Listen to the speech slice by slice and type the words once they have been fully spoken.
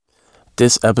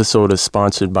This episode is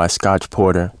sponsored by Scotch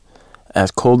Porter.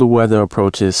 As colder weather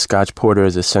approaches, Scotch Porter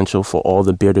is essential for all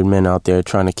the bearded men out there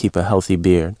trying to keep a healthy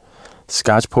beard.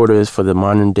 Scotch Porter is for the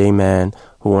modern-day man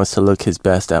who wants to look his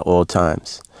best at all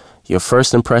times. Your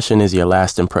first impression is your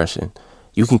last impression.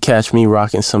 You can catch me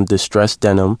rocking some distressed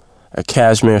denim, a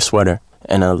cashmere sweater,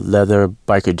 and a leather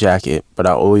biker jacket, but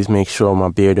I always make sure my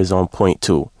beard is on point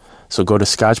too. So go to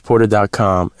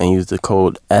scotchporter.com and use the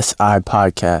code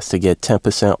SIPodcast to get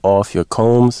 10% off your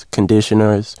combs,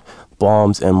 conditioners,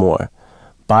 balms, and more.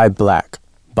 Buy black.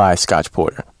 Buy Scotch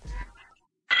Porter.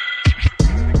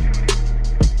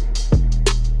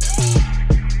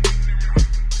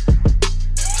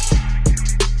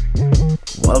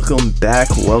 Welcome back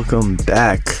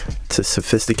to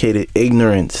Sophisticated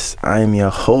Ignorance. I am your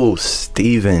host,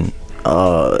 Steven.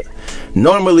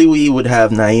 Normally we would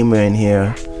have Naima in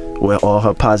here with all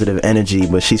her positive energy,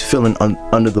 but she's feeling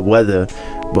under the weather.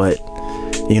 But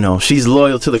you know, she's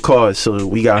loyal to the cause, so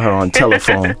we got her on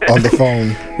telephone. On the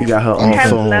phone. We got her on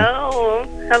phone.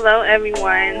 Hello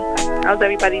everyone. How's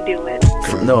everybody doing?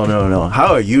 No.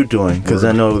 How are you doing? Because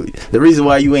I know the reason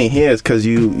why you ain't here is because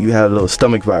you had a little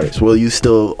stomach virus. Well, you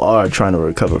still are trying to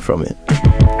recover from it.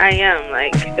 I am.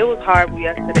 It was horrible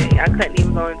yesterday. I couldn't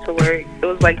even go into work. It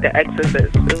was like The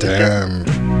Exorcist.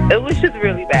 It was just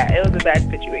really bad. It was a bad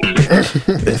situation.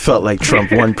 It felt like Trump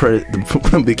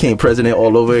became president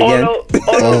all over again.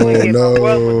 All over again. No.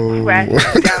 My world was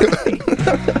crashing down.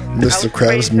 Mr.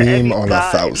 Krabs meme on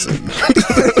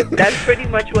 1,000. That's pretty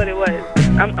much what it was.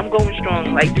 I'm going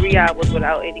strong. 3 hours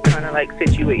without any kind of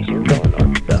situation going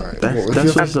on. So. Right.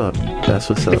 That's what's up. That's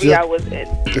what's up. 3 hours in.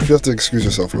 If you have to excuse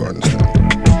yourself, we understand.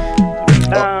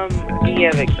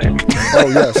 Yeah, Vixen. Oh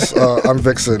yes, I'm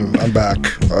Vixen. I'm back.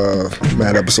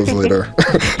 Mad episodes later.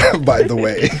 By the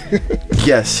way.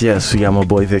 Yes, we got my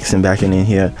boy Vixen back in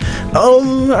here.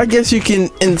 I guess you can,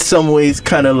 in some ways,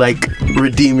 kind of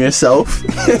redeem yourself.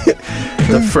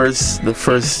 Your first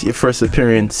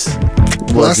appearance.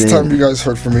 Last time you guys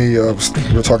heard from me, we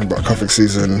were talking about cuffing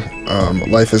season.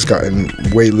 Life has gotten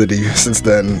way litty since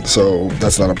then, so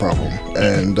that's not a problem.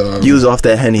 And you was off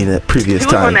that Henny that previous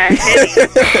time. On that Henny.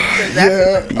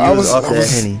 Yeah, I was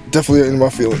Henny. Definitely in my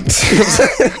feelings.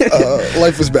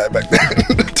 Life was bad back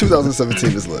then.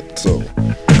 2017 is lit, so.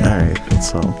 Alright,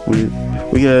 so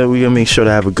we gotta make sure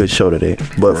to have a good show today.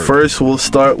 But first we'll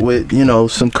start with,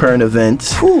 some current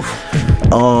events. Whew.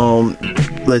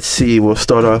 Let's see, we'll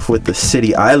start off with the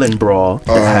City Island brawl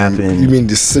that happened. You mean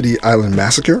the City Island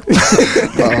massacre?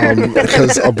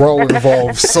 Because a brawl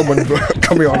involves someone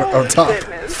coming on top.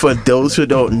 For those who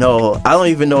don't know, I don't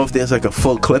even know if there's a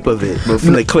full clip of it, but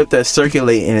from the clip that's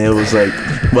circulating, it was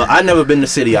I've never been to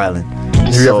City Island.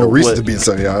 You have no reason to be in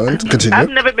City Island. Continue. I've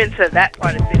never been to that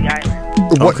part of City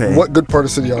Island. What good part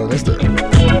of City Island is there?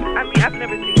 I've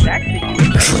never seen that city.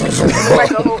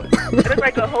 It looks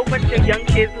like a whole bunch of young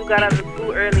kids who got out of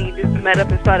school early and just met up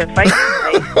and started fighting.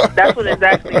 That's what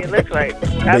exactly it looks like.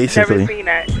 I've never seen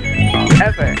that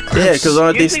ever. Yeah, because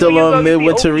aren't they still on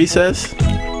midwinter recess?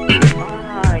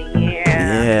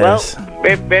 Yes. Well,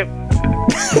 rip.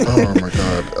 Oh my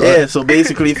god. Yeah, so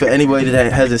basically for anybody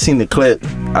that hasn't seen the clip,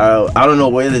 I don't know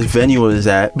where this venue is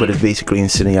at, but it's basically in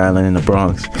City Island in the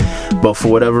Bronx. But for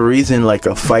whatever reason,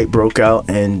 a fight broke out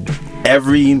and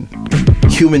every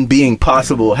human being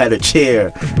possible had a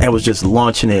chair and was just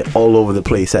launching it all over the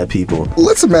place at people.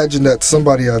 Let's imagine that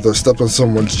somebody either stepped on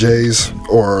someone's J's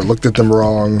or looked at them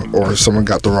wrong, or someone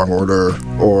got the wrong order,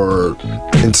 or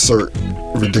insert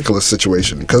ridiculous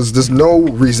situation. Because there's no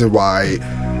reason why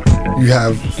you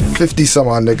have 50 some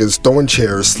odd niggas throwing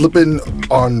chairs, slipping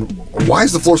on. Why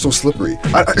is the floor so slippery?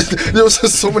 There was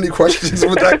just so many questions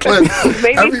with that clip.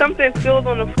 Maybe something spilled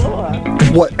on the floor.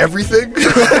 What, everything?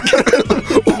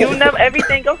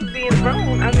 Everything else is being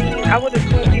thrown. I mean, I would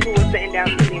assume people were sitting down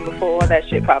eating before all that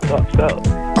shit popped up. So.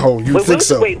 Oh, you think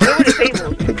so? Wait, where were the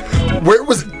tables? Where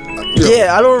was?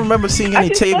 Yeah, I don't remember seeing any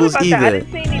tables either. I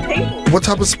didn't see any tables. What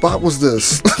type of spot was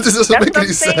this? This doesn't make any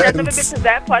sense. I've never been to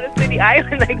that part of City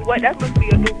Island. What? That must be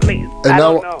a new place.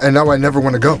 And now I never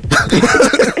want to go.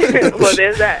 Well,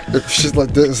 there's that. If shit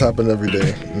like this happen every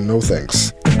day, no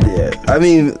thanks. Yeah, I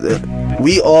mean,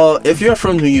 if you're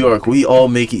from New York, we all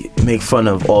make fun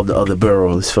of all the other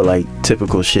boroughs for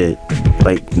typical shit.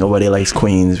 Nobody likes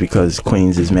Queens because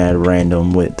Queens is mad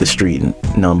random with the street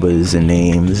numbers and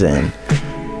names, and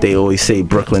they always say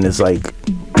Brooklyn is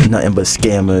nothing but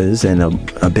scammers and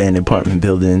abandoned apartment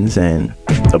buildings, and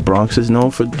the Bronx is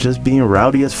known for just being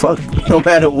rowdy as fuck, no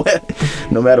matter what.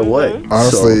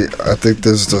 Honestly, I think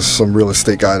there's just some real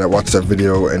estate guy that watched that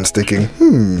video and is thinking,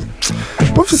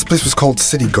 What if this place was called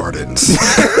City Gardens?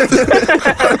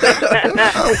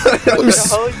 let me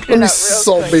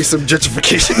salt base some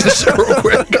gentrification this shit real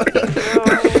quick.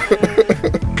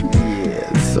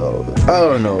 I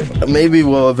don't know. Maybe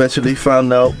we'll eventually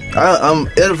find out.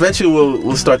 Eventually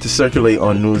we'll start to circulate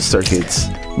on news circuits,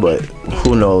 but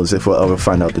who knows if we'll ever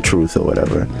find out the truth or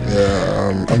whatever.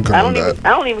 Yeah, I'm good on that. I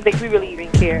don't even think we really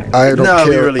even care. I don't care.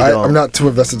 We really don't. I'm not too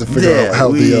invested to figure out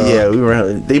how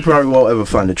they probably won't ever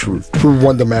find the truth. Who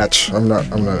won the match? I'm not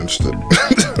interested.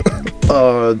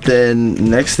 Then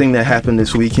next thing that happened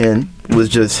this weekend was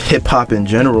just hip hop in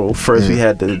general. First we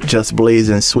had the Just Blaze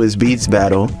and Swizz Beatz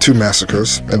battle. 2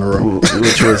 massacres in a row.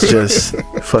 Which was just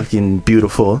fucking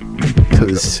beautiful.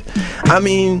 Because, I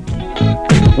mean,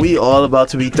 we all about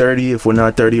to be 30 if we're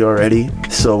not 30 already.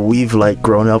 So we've like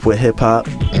grown up with hip hop.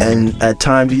 And at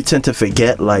times you tend to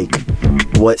forget like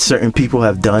what certain people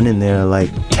have done in their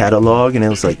like catalog, and it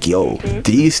was like, yo,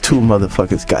 these 2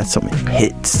 motherfuckers got some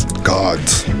hits.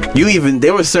 Gods.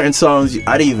 There were certain songs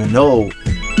I didn't even know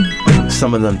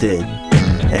some of them did,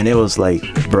 and it was like,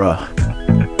 bruh,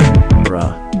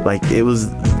 like it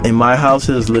was in my house.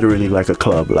 It was literally like a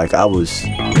club. Like I was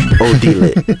OD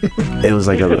lit. It was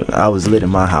like I was lit in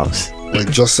my house. Like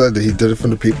just said that he did it for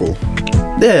the people.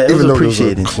 Yeah, it even was though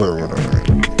appreciated. It was a clear one, right?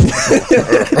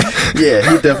 Yeah,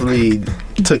 he definitely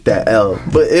took that L,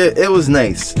 but it was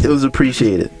nice. It was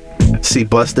appreciated. See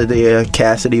Busta there,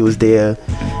 Cassidy was there,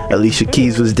 Alicia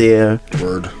Keys was there.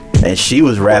 Word. And she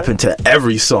was rapping to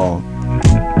every song.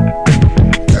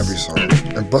 Every song.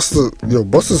 And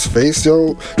Busta's face,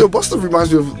 Busta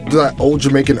reminds me of that old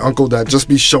Jamaican uncle that just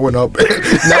be showing up,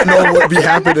 not knowing what be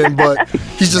happening, but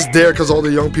he's just there because all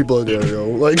the young people are there, yo.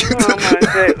 Like, oh my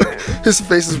goodness. His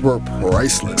faces were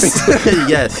priceless.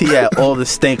 Yes, he had all the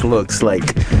stank looks.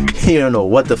 Like, he don't know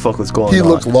what the fuck was going on. He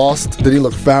looked lost. Then he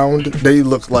looked found. Then he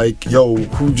looked like, yo,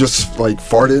 who just like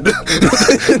farted?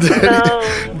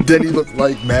 then he looked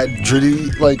like mad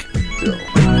dritty. Like, yo.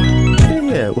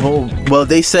 Yeah, well,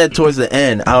 they said towards the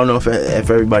end. I don't know if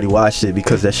everybody watched it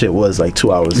because that shit was like 2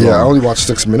 hours long. Yeah, I only watched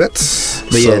 6 minutes.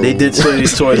 But yeah, they did say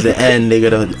towards the end they're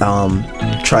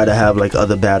gonna try to have like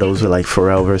other battles with like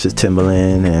Pharrell versus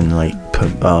Timbaland and like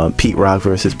Pete Rock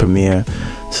versus Premier.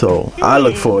 So I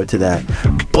look forward to that.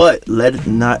 But let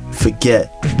not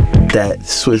forget that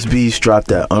Swizz Beatz dropped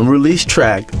that unreleased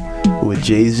track with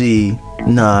Jay-Z,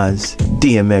 Nas,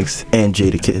 DMX, and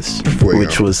Jadakiss,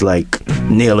 which was like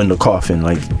nail in the coffin.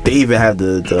 Like they even had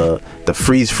the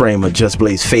freeze frame of Just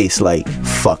Blaze's face. Like,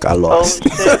 fuck, I lost.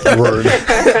 Oh, word.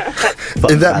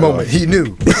 In that moment, he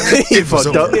knew. He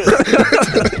fucked up.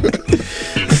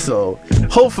 So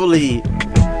hopefully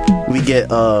we get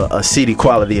a CD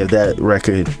quality of that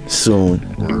record soon.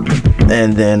 Word.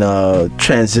 And then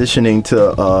transitioning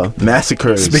to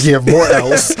Massacres. Speaking of more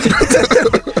L's.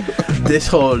 This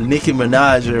whole Nicki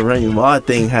Minaj and Remy Ma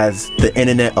thing has the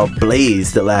internet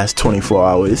ablaze the last 24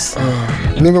 hours.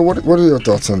 Nima, what are your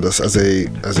thoughts on this as a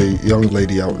young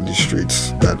lady out in these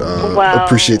streets that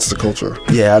appreciates the culture?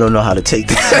 Yeah, I don't know how to take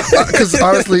that. Because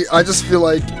honestly, I just feel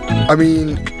like, I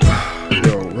mean,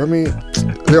 Remy,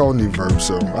 they all need verbs,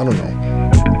 so I don't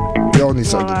know. They all need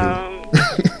something to do.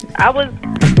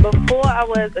 Before I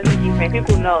was a Nicki fan,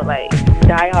 people know, like,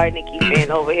 diehard Nicki fan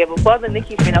over here. Before I was a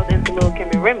Nicki fan, I was into Lil' Kim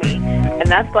and Remy. And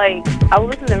that's like, I was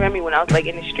listening to Remy when I was like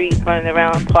in the streets, running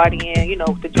around, partying,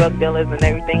 with the drug dealers and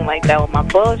everything like that with my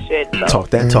bullshit. So. Talk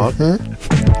that talk. Mm-hmm.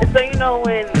 So,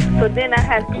 when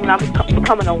I was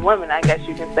becoming a woman, I guess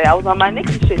you can say, I was on my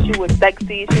Nicki shit. She was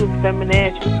sexy, she was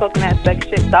feminine, she was talking that sex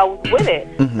shit, so I was with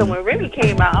it. Mm-hmm. So when Remy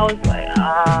came out, I was like,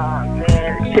 oh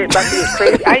man, shit about to get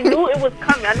crazy. I knew it was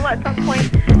coming. I knew at some point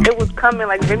it was coming.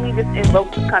 Like, Remy just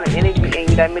invoked this kind of energy in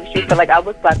you that makes you feel like I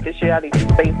would slap this shit out of you,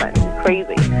 say something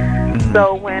crazy. Mm-hmm.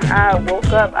 So when I woke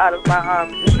up out of my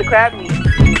Mr. Crab meat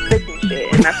sick and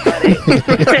shit, and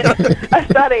I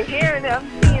started hearing it, I'm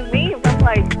seeing memes. I'm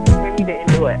like, Remy didn't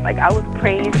do it. Like, I was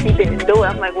praying she didn't do it.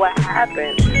 I'm like, what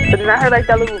happened? But then I heard like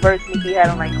that little verse Nicki had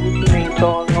on like Gucci Mane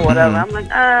song or whatever. I'm like,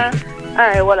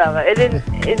 alright, whatever. It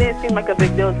didn't seem like a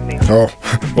big deal to me. Oh,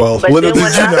 well, but little did you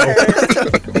know.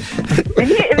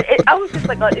 I was just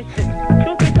like, it's just,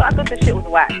 truth be told, I thought the shit was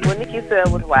whack. What Nicki said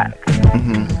was whack.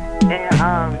 Mm-hmm.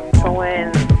 And so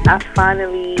when I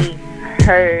finally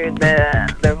heard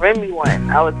the Remy one,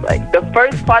 I was like, the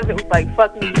first part of it was like,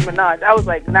 fuck Nicki Minaj. I was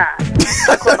like, nah.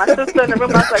 I called my sister in the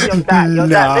room. I was like, yo, Dot,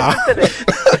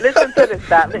 listen to this,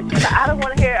 Dot. She's like, I don't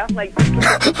want to hear it. I'm like,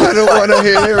 I don't want to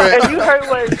hear it. And you heard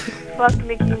was, fuck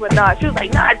Nicki Minaj. She was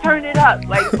like, nah, turn it up.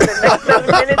 Like, for the next 7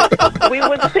 minutes, we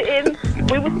were sitting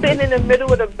we were sitting in the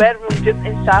middle of the bedroom just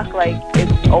in shock, like,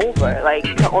 it's over. Like,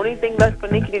 the only thing left for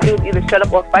Nikki to do is either shut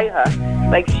up or fight her.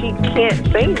 Like, she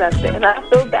can't say nothing, and I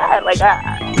feel bad. Like,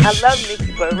 I love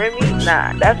Nikki, but Remy,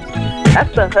 nah,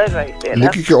 that's the hood right there.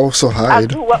 Nikki can also hide. I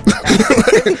grew up with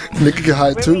that. Nikki can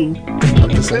hide too.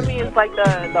 Remy is like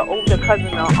the older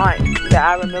cousin or aunt that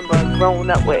I remember growing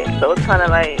up with. So it's kind of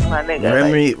like my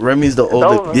nigga. Remy's the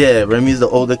older. Yeah, Remy's the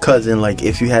older cousin. Like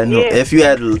if you had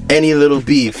any little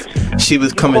beef, she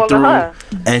was coming through,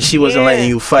 and she wasn't letting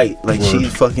you fight. Like she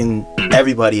fucking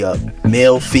everybody up,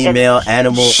 male, female,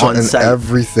 animal, on site,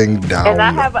 everything down. And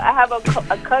I have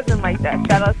a cousin like that.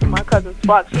 Shout out to my cousin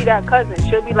Spark. She that cousin.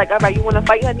 She'll be like, all right, you want to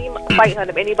fight her? Fight her.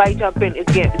 If anybody jump in,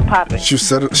 it's popping.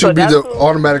 She'll be the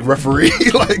automatic referee.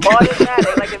 Like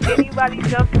automatic. Like if anybody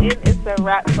jumps in, it's a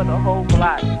wrap for the whole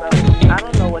block. So I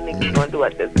don't know what Nikki's gonna do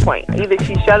at this point. Either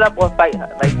she shut up or fight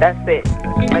her. Like that's it.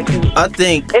 Like I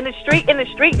think in the street,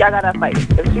 y'all gotta fight.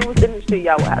 If she was in the street,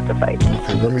 y'all would have to fight.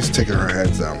 Okay, Remy's taking her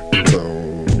hands down. So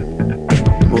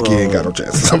Nikki ain't got no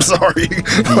chances. I'm sorry.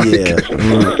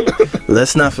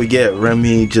 Let's not forget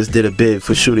Remy just did a bid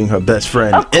for shooting her best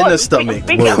friend in the stomach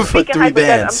for 3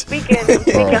 bands. I'm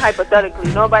speaking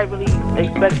hypothetically. Nobody really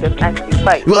expects them to actually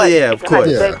fight. Well, yeah, of course.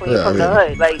 From the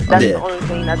hood. Like that's the only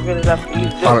thing that's really left for you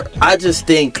to do. I just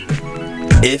think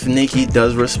if Nikki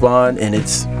does respond and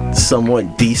it's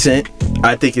somewhat decent,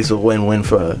 I think it's a win-win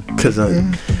for her. Because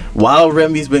while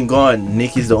Remy's been gone,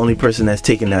 Nikki's the only person that's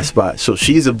taken that spot. So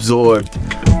she's absorbed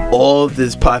all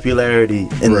this popularity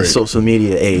in the social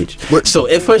media age. So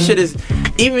if her shit is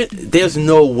there's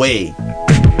no way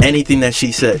anything that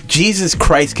she said, Jesus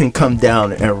Christ can come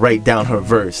down and write down her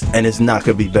verse, and it's not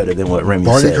gonna be better than what Remy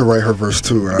said. Barney can write her verse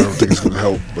too, and I don't think it's gonna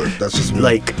help. But that's just me.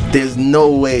 Like, there's no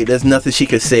way, there's nothing she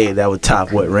could say that would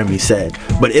top what Remy said.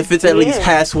 But if it's at least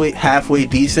halfway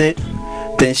decent,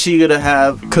 then she gonna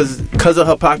have, cause of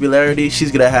her popularity,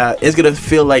 it's gonna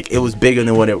feel like it was bigger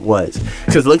than what it was.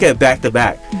 Cause look at Back to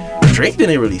Back. Drake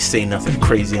didn't really say nothing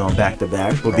crazy on Back to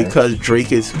Back, but because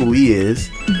Drake is who he is,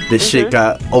 this shit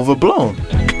got overblown.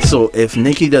 So if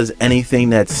Nikki does anything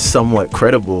that's somewhat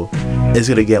credible, it's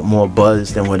gonna get more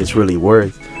buzz than what it's really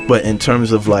worth. But in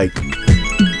terms of like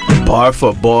bar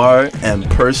for bar and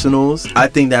personals, I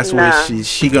think that's where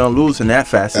she gonna lose in that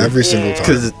facet. Every single time.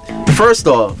 Because first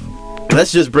off,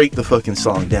 let's just break the fucking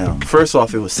song down. First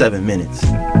off, it was 7 minutes.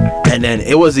 And then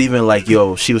it was even like,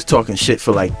 she was talking shit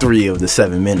for like 3 of the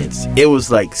 7 minutes. It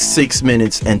was like 6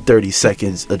 minutes and 30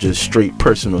 seconds of just straight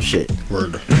personal shit.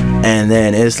 Word. And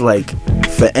then it's like,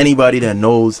 for anybody that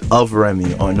knows of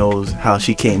Remy or knows how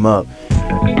she came up,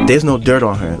 there's no dirt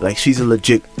on her. Like, she's a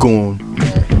legit goon.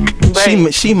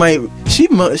 Right. She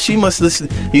must listen.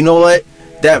 You know what?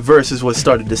 That verse is what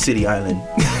started the City Island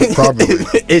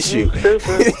issue.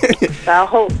 I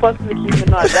hope fuck Nicki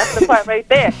Minaj. That's the part right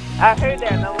there. I heard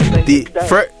that and I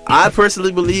was like, I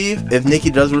personally believe if Nicki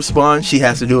does respond, she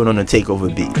has to do it on a takeover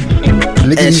beat.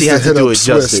 Nikki needs to hit up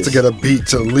Swiss to get a beat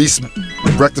to at least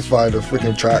rectify the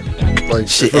freaking track. Like,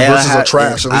 if the verses are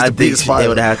trash, at least the beat is fire. It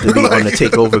would have to be on the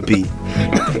takeover beat.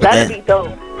 That'd be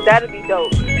dope. That would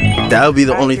be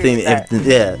the only thing.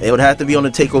 It would have to be on the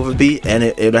takeover beat, and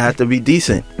it would have to be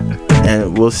decent.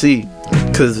 And we'll see.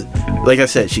 Cause, like I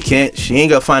said, she ain't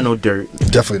gonna find no dirt.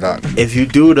 Definitely not. If you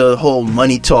do the whole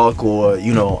money talk, or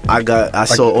I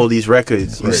sold all these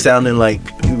records, you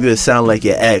gonna sound like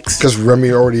your ex. Cause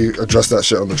Remy already addressed that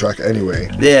shit on the track anyway.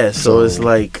 Yeah, so it's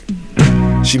like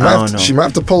she might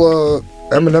have to pull a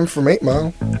Eminem from 8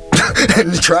 Mile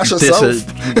and trash herself.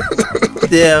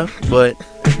 Yeah, but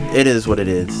it is what it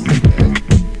is.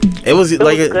 It was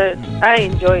good. I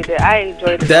enjoyed it.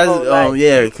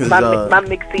 Because my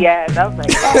mixy ass. I was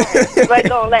like, like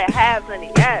don't let halves on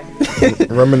the ass.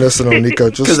 Reminiscing on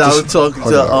Nico, just because I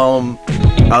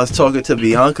was talking to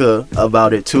Bianca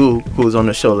about it too, who was on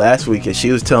the show last week, and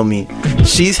she was telling me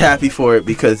she's happy for it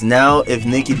because now if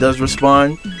Nikki does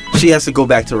respond, she has to go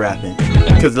back to rapping.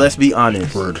 Because let's be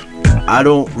honest. Word. I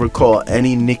don't recall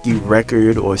any Nikki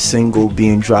record or single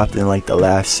being dropped in like the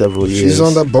last several years. She's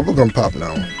on that bubblegum pop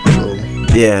now.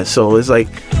 Yeah, so it's like,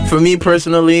 for me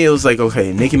personally, it was like,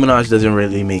 okay, Nicki Minaj doesn't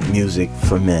really make music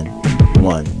for men,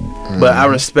 one. But I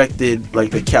respected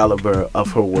like the caliber of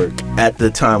her work at the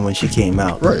time when she came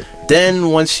out. Right. Then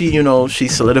once she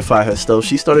solidified her stuff,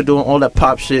 she started doing all that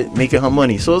pop shit, making her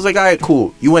money. So it was like, all right,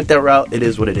 cool. You went that route. It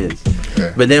is what it is.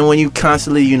 Okay. But then when you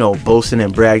constantly, boasting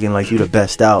and bragging like you the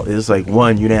best out, it's like,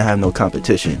 one, you didn't have no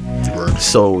competition. Right.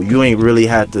 So you ain't really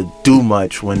had to do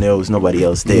much when there was nobody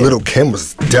else there. Little Kim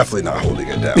was definitely not holding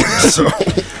it down. So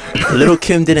Little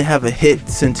Kim didn't have a hit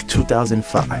since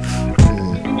 2005.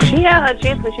 She had her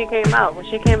chance when she came out. When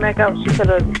she came back out, she could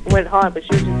have went hard, but she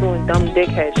was just doing dumb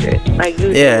dickhead shit. Like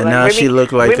usual. Yeah, like, now Remy, she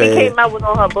looked like Remy came out with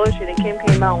all her bullshit, and Kim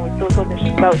came out and was still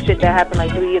talking about shit that happened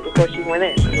like 3 years before she went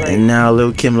in. Like, and now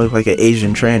Lil' Kim looked like an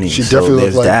Asian tranny. She definitely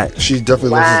looks like that. She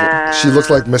definitely she looks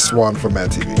like Miss Swan from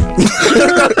Mad TV.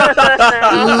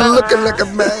 Looking like a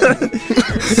man.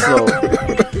 So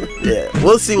yeah,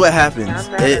 we'll see what happens.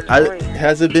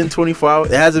 Has it been 24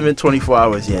 hours? It hasn't been 24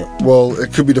 hours yet. Well,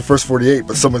 it could be the first 48,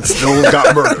 but someone still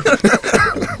got murdered.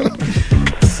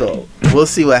 So we'll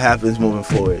see what happens moving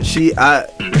forward.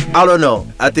 I don't know.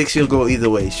 I think she'll go either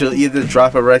way. She'll either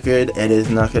drop a record and it's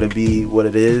not gonna be what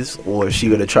it is, or she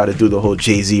gonna try to do the whole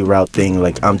Jay-Z route thing,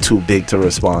 like I'm too big to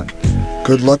respond.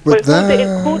 Good luck with that.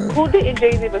 Who didn't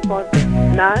Jay-Z respond to?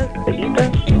 Nas? The Ether?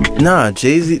 Nah,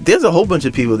 Jay-Z. There's a whole bunch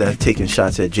of people that have taken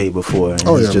shots at Jay before, and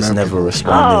he's just never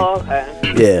responded. Oh, okay.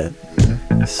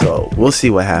 Yeah. So we'll see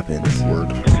what happens. Word.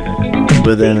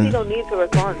 But then Jay-Z don't need to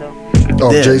respond though.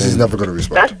 Oh, yeah, Jay-Z's never gonna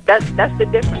respond. That's the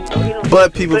difference. Though.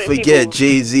 But people forget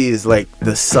Jay-Z is like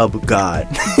the sub god.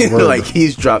 Like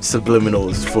he's dropped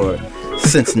subliminals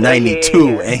since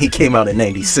 '92, and he came out in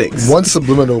 '96. One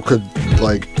subliminal could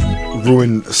like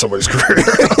ruin somebody's career.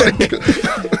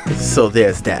 So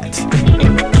there's that.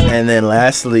 And then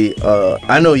lastly,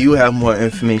 I know you have more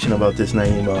information about this,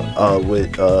 Naima.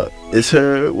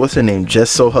 What's her name?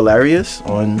 Just So Hilarious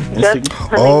on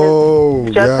Instagram? Oh,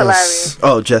 Just yes. Hilarious.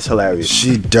 Oh, Just Hilarious.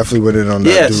 She definitely went in on that.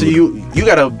 Yeah, dude. so you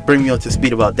gotta bring me up to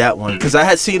speed about that one, because I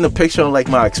had seen the picture on like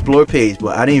my Explore page,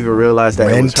 but I didn't even realize that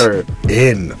it was her.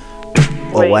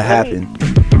 What happened?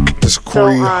 This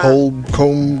Corey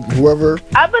Holcomb, whoever.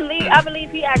 I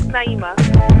believe he asked Naima.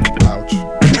 Ouch.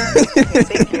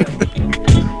 Thank you.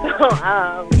 So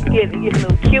get a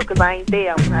little cute because I ain't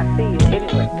there when I see you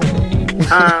anyway.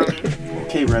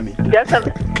 Okay, Remy. Just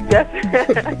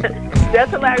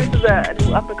Hilarious is a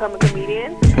new up and coming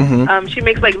comedian. Mm-hmm. She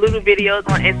makes like little videos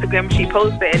on Instagram. She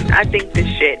posts it, and I think this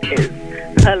shit is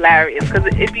hilarious because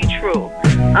it be true.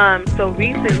 So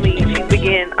recently she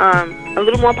began a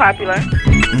little more popular,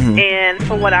 and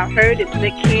from what I've heard, it's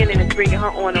Nick Cannon is bringing her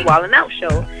on a Wild 'N Out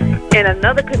show, and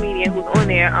another comedian who's on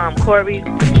there, Corey,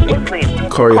 what's his name?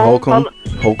 Corey Holcomb.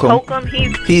 Holcomb.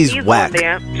 He's whack. on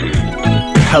there.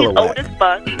 Hella he's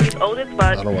whack. He's old as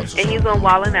fuck, and he's on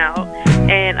Wild 'N Out,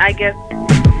 and I guess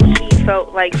he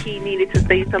felt like he needed to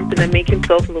say something to make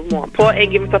himself a little more important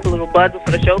and give himself a little buzz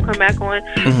before the show come back on.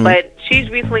 But she's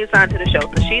recently signed to the show,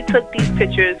 so she took these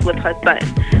pictures with her son.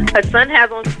 Her son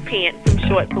has on pants, some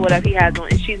shorts or whatever he has on,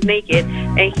 and she's naked,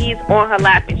 and he's on her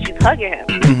lap and she's hugging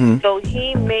him. So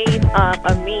he made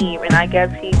a meme, and I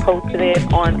guess he posted it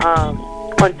on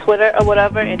Twitter or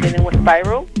whatever, and then it went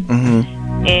viral.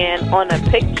 And on a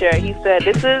picture, he said,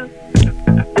 "This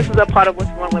is a part of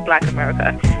what's wrong with Black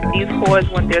America. These whores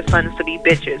want their sons to be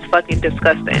bitches. Fucking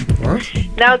disgusting." What?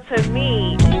 Now, to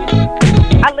me,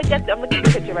 I'm looking at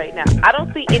the picture right now. I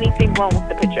don't see anything wrong with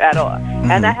the picture at all.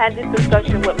 And I had this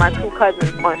discussion with my two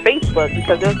cousins on Facebook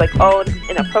because it was like, oh, this is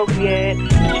inappropriate.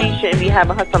 She shouldn't be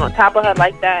having her son on top of her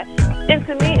like that. And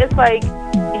to me, it's like,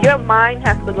 your mind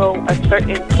has to go a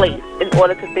certain place in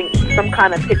order to think some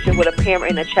kind of picture with a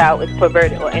parent and a child is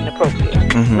perverted or inappropriate.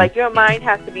 Like, your mind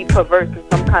has to be perverse in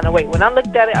some kind of way. When I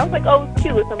looked at it, I was like, oh, it's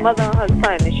cute. It's a mother and her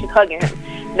son, and she's hugging him.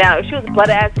 Now, if she was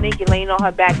butt-ass naked laying on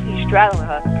her back, he's straddling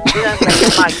her, you know what I'm saying?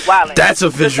 Your mind's wilding. That's a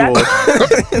visual.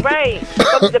 Right.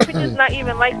 But the picture's not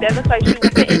even like that. It looks like she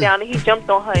was sitting down, and he jumped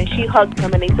on her, and she hugged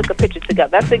him, and they took a picture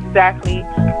together. That's exactly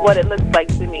what it looks like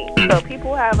to me. So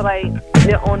people have, like,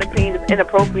 their own opinion is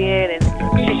inappropriate, and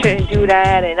she shouldn't do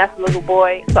that, and that's a little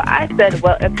boy. So I said,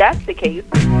 well, if that's the case,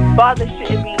 fathers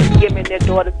shouldn't be giving their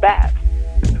daughters baths.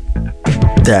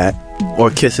 That, or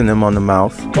kissing them on the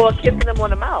mouth. Or kissing them on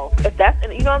the mouth. If that's,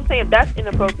 you know what I'm saying? If that's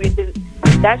inappropriate, then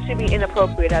that should be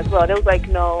inappropriate as well. There was like,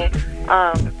 no,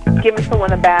 giving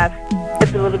someone a bath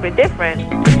is a little bit different.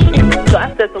 So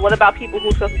I said, so what about people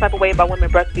who feel some type of way about women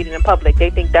breastfeeding in public? They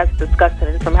think that's disgusting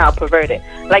and somehow perverted.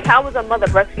 Like, how is a mother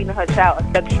breastfeeding her child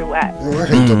a sexual act?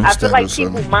 I feel like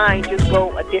people's mind just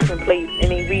go a different place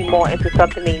and they read more into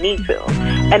something they need to.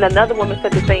 And another woman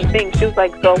said the same thing. She was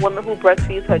like, so a woman who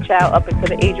breastfeeds her child up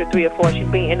until the age of 3 or 4, she's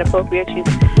being inappropriate. She's,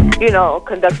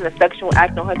 conducting a sexual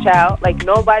act on her child. Like,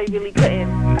 nobody really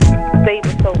couldn't say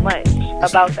so much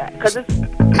about that. Because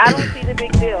I don't see the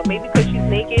big deal. Maybe because she's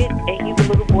naked and he's a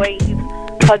little boy, he's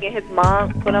hugging his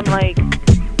mom. But I'm like,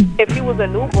 if he was a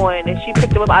newborn and she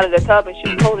picked him up out of the tub and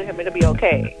she was holding him, it'll be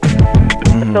okay.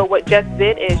 So what Jess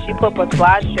did is she put up a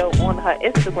slideshow on her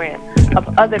Instagram of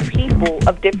other people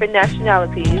of different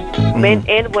nationalities, men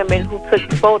and women, who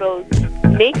took photos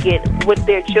naked with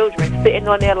their children, sitting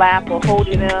on their lap or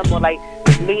holding them or like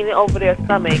leaning over their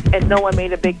stomach, and no one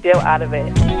made a big deal out of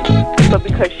it. But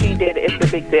because she did, it's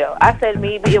a big deal. I said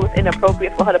maybe it was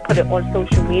inappropriate for her to put it on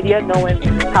social media, knowing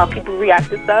how people react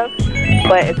to stuff.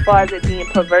 But as far as it being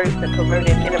perverse and perverted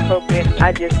and inappropriate,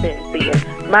 I just didn't see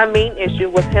it. My main issue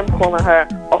was him calling her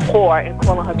a whore and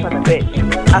calling her son a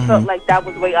bitch. I felt like that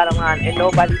was way out of line, and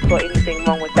nobody saw anything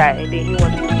wrong with that. And then he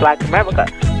wanted to use Black America.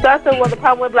 So I said, well, the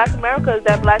problem with Black America is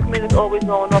that Black men is always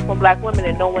going off on Black women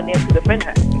and no one there to defend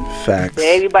her. Facts.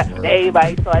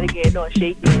 Everybody started getting all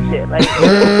shaky and shit. Like,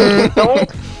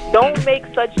 don't make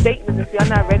such statements if y'all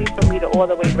not ready for me to all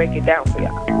the way break it down for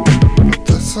y'all.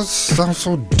 That sounds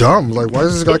so dumb. Like, why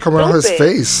is this guy coming out of his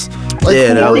face? Like,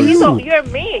 yeah, you're a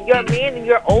man. You're a man and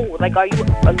you're old. Like, are you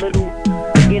a little,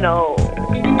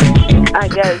 I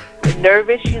guess,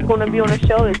 nervous she's going to be on the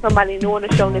show? Is somebody new on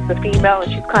the show and it's a female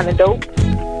and she's kind of dope?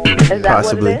 Is that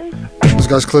Possibly. what it is? This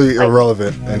guy's clearly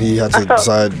irrelevant, and he had to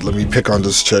decide, let me pick on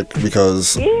this chick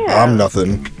because I'm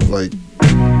nothing. Like,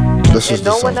 this is just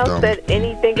no one else dumb. said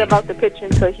anything about the picture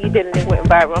until he did, and it went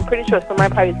viral. I'm pretty sure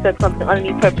somebody probably said something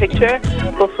underneath her picture,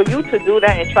 but for you to do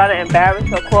that and try to embarrass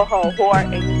her, call her a whore,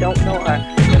 and you don't know her,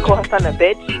 and call her son a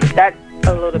bitch, that's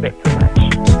a little bit too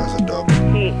much. That's a dub.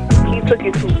 He took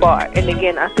it too far, and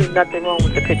again, I see nothing wrong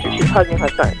with the picture. She's hugging her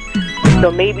son. So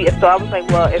I was like,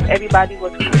 well, if everybody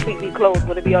was completely closed,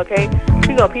 would it be okay?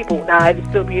 You know, people, it'd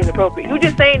still be inappropriate. You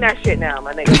just saying that shit now,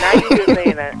 my nigga. Now you just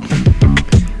saying that.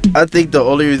 I think the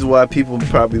only reason why people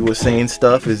probably were saying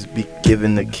stuff is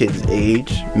given the kid's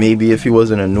age. Maybe if he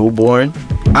wasn't a newborn.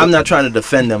 I'm not trying to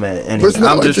defend them at any.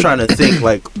 I'm just trying to think,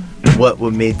 like, what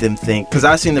would make them think. Because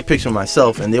I seen the picture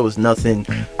myself, and there was nothing.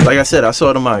 Like I said, I saw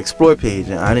it on my Explore page,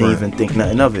 and I didn't even think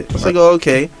nothing of it. It's like, oh,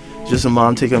 okay. Just a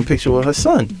mom taking a picture with her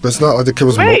son. But it's not like the kid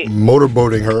was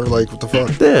motorboating her. Like, what the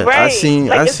fuck? Yeah, I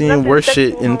seen worse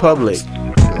shit in public.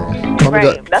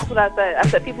 Right, that's what I said. I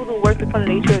said people do worse in front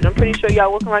of their children. I'm pretty sure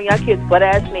y'all walking around y'all kids butt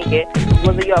ass naked.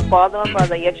 Whether your father or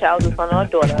mother, your child is son or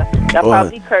daughter, y'all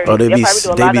probably curse. Or they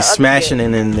be smashing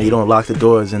and then they don't lock the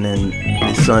doors and then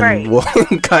his son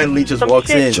kindly just walks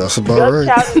in. Just about your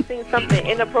child has seen something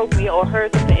inappropriate or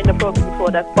heard something inappropriate before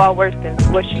that's far worse than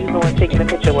what she's doing taking a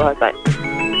picture with her son.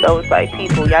 So it's like,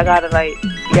 people, y'all gotta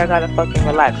fucking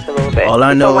relax a little bit. All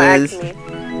I know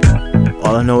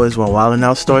is when Wildin'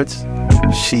 Out starts,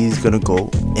 she's gonna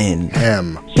go in.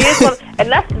 Ham. She is gonna,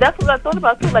 and that's what I thought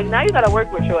about too. Like, now you gotta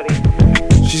work with Shorty.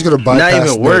 She's gonna bypass. Not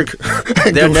even work.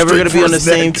 They're never gonna be on the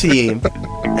same team.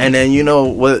 And then you know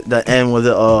what the end with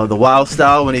the Wild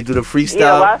Style when they do the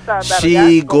freestyle. Yeah,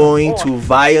 she going to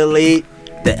violate.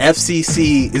 The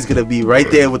FCC is gonna be right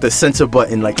there with the censor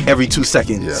button like every 2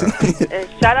 seconds. Yeah. And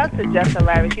shout out to Jessa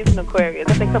Larry. She's an Aquarius.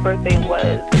 I think her birthday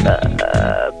was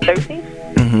 13th.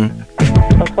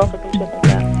 Or 12th or some shit like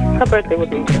that. Her birthday was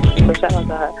recent, so shout out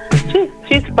to her.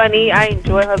 She's funny. I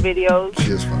enjoy her videos.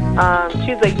 She is funny.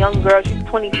 She's a young girl. She's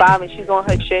 25 and she's on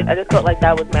her shit. I just felt like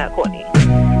that was Matt Courtney.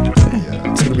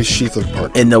 Yeah, it's gonna be Sheathler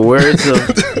Park. In the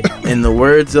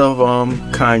words of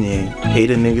Kanye,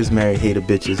 hater niggas marry hater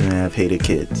bitches and have hater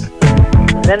kids.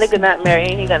 That nigga not married,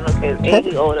 ain't he got no kids, ain't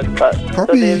he old as fuck. So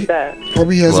there's that.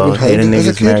 Probably hasn't been hater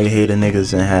niggas marry hater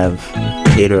niggas and have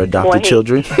hater adopted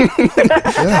children.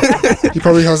 Yeah, he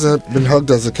probably hasn't been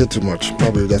hugged as a kid too much.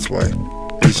 Probably that's why.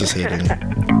 He's just hating.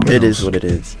 It is what it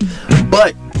is.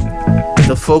 But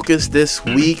the focus this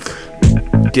week,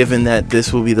 given that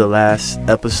this will be the last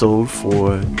episode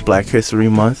for Black History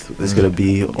Month, is going to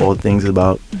be all things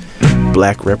about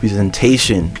black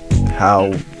representation.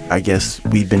 How, I guess,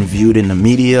 we've been viewed in the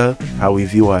media, how we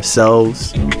view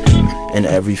ourselves in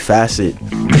every facet.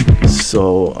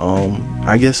 So,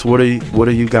 I guess, what are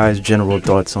you guys' general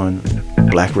thoughts on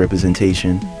black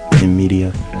representation in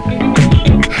media?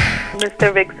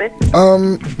 Mr. Vixen?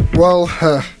 Well,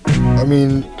 I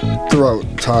mean, throughout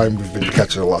time, we've been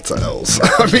catching lots of L's.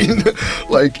 I mean,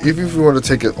 like, if you want to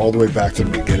take it all the way back to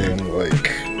the beginning,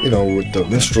 like, you know, with the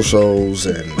minstrel shows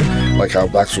and, like, how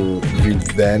blacks were viewed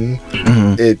then,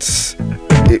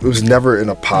 it was never in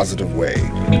a positive way.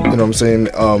 You know what I'm saying?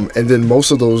 And then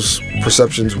most of those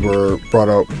perceptions were brought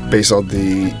out based on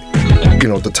the, you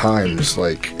know, the times,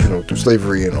 like, you know, through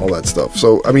slavery and all that stuff.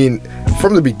 So, I mean,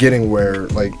 from the beginning where,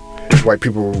 like, white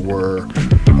people were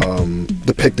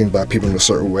depicting black people in a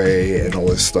certain way and all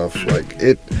this stuff, like,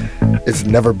 it's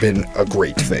never been a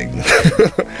great thing.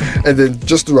 And then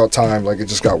just throughout time, like, it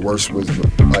just got worse with,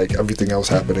 like, everything else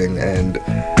happening, and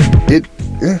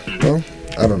well,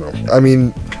 I don't know. I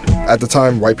mean, at the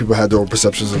time, white people had their own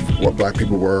perceptions of what black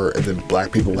people were, and then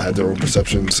black people had their own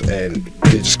perceptions, and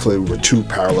they just clearly were two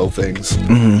parallel things.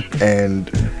 And,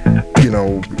 you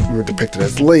know, we were depicted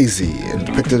as lazy and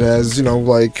depicted as, you know,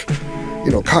 like,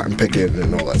 cotton picking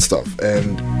and all that stuff.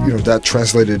 And, that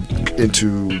translated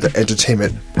into the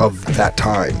entertainment of that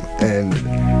time. And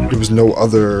there was no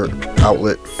other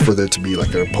outlet for there to be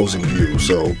like an opposing view.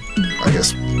 So I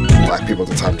guess black people at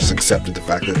the time just accepted the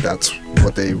fact that that's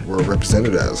what they were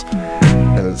represented as.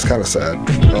 And it's kind of sad.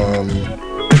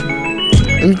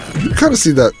 And you kind of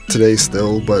see that today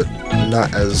still, but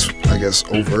not as, I guess,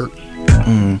 overt.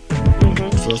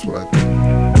 So that's what I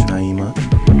think. Naima?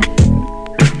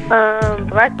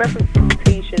 Black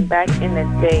representation back in the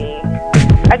day.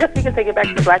 I guess we can take it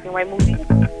back to black and white movies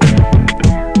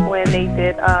when they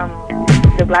did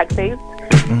the blackface.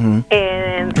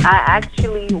 And I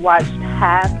actually watched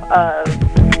half of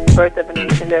Birth of a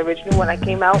Nation, the original, when I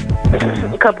came out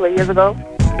a couple of years ago.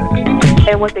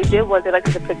 And what they did was they like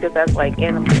to depict us as like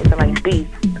animals and like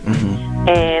beasts.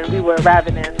 And we were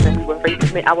ravenous and we were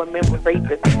rapists. Our men were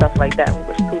rapists and stuff like that. And we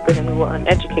were stupid and we were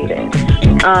uneducated.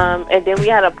 And then we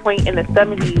had a point in the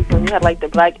 70s when we had like the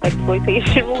black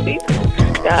exploitation movies.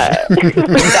 The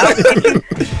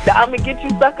I'ma get you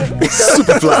suckers.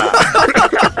 Superfly.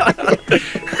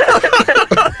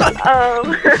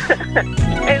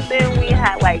 And then we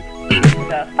had like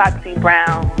the Foxy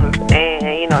Browns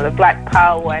and the Black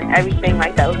Power and everything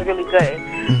like that. It was really good.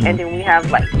 And then we have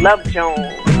like Love Jones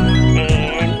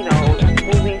and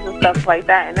movies and stuff like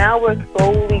that. And now we're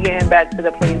slowly getting back to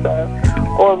the place of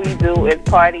all we do is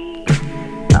party,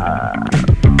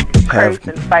 curse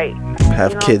and fight.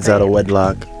 Have kids out of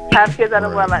wedlock. Have kids out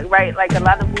of wedlock, right? Like a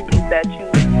lot of movies that you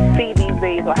see these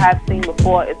days or have seen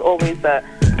before, it's always the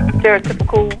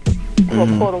stereotypical,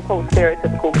 quote unquote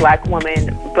stereotypical black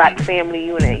woman, black family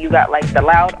unit. You got like the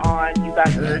loud aunt, you got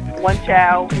one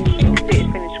child who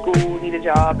didn't finish school, need a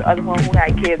job, the other one who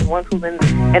had kids, one who's in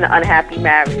an unhappy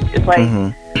marriage. It's like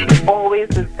always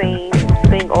the same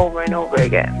thing over and over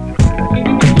again.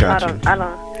 Gotcha. I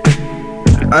don't.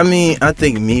 I mean, I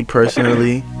think me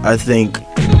personally, I think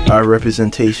our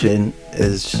representation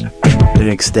is an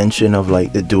extension of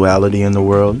like the duality in the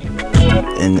world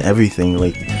and everything.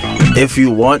 Like, if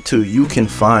you want to, you can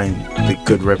find the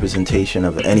good representation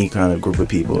of any kind of group of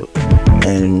people.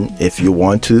 And if you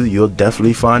want to, you'll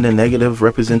definitely find a negative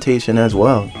representation as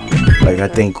well. Like, I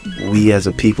think we as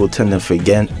a people tend to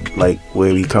forget like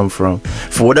where we come from.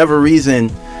 For whatever reason,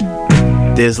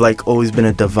 there's like always been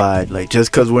a divide. Like,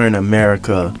 just because we're in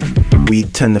America, we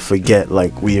tend to forget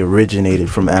like we originated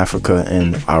from Africa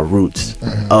and our roots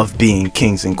of being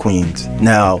kings and queens.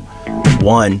 Now,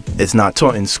 one, it's not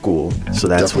taught in school, so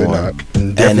that's Definitely one. not.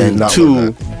 And Definitely then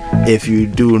two, if you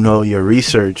do know your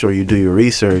research or you do your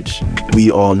research, we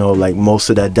all know like most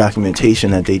of that documentation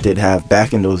that they did have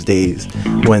back in those days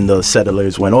when the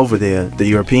settlers went over there, the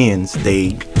Europeans,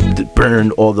 they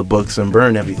burned all the books and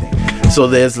burned everything. So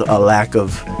there's a lack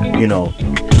of,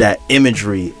 that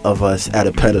imagery of us at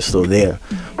a pedestal there.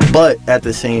 But at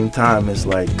the same time, it's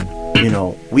like,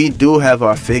 we do have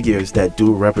our figures that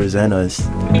do represent us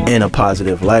in a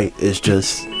positive light. It's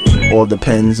just all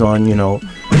depends on,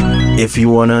 if you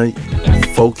want to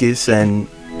focus and,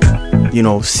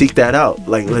 seek that out.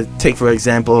 Like, let's take, for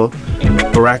example,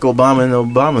 Barack Obama and the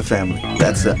Obama family.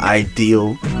 That's the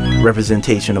ideal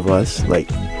representation of us. Like,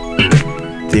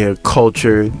 they're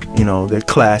cultured, they're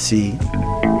classy,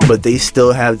 but they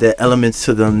still have the elements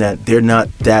to them that they're not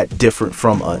that different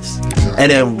from us. And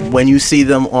then when you see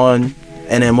them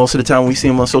and then most of the time we see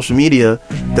him on social media,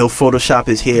 they'll Photoshop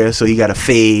his hair so he got a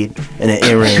fade and an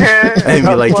earring, and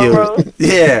be like,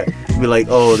 be like,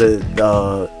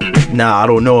 I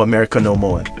don't know America no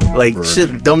more. Like,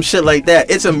 dumb shit like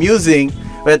that. It's amusing,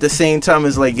 but at the same time,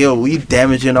 it's like, we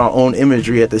damaging our own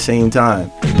imagery at the same time.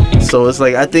 So it's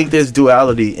like, I think there's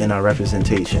duality in our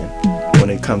representation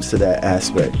when it comes to that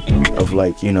aspect of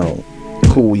like,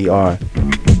 who we are.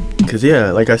 Because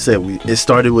like I said, it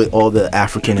started with all the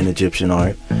African and Egyptian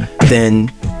art.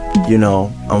 Then,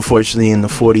 unfortunately in the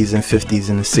 40s and 50s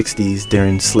and the 60s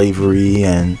during slavery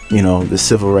and, the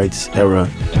civil rights era,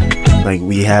 like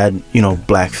we had,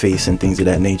 blackface and things of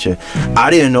that nature. I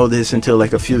didn't know this until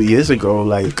like a few years ago.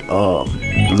 Like,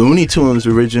 Looney Tunes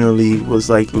originally was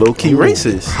like low-key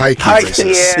racist. High-key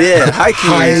racist. Yeah,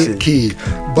 high-key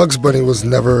racist. Bugs Bunny was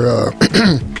never...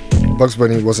 Bugs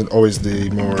Bunny wasn't always the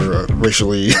more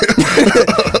racially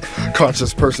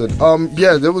conscious person.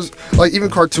 There was like even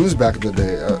cartoons back in the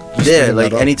day.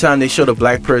 Like anytime they showed a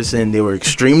black person, they were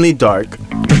extremely dark.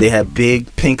 They had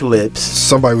big pink lips.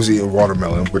 Somebody was eating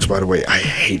watermelon, which, by the way, I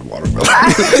hate watermelon.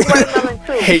 I hate watermelon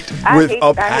too. Hate with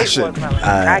a passion.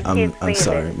 I'm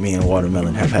sorry. Me and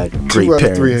watermelon have had great 2 out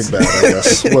of 3 parents. ain't bad, I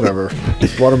guess. Whatever.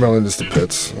 Watermelon is the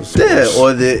pits.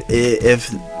 Or if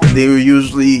they were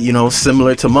usually, you know,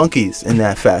 similar to monkeys in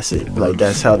that facet. Like,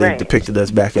 that's how they depicted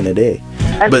us back in the day.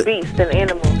 As beasts and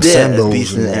animals. Yeah, as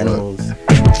beasts and animals.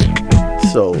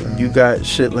 So you got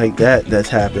shit like that that's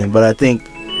happened. But I think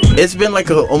it's been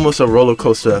like almost a roller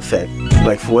coaster effect.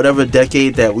 Like, for whatever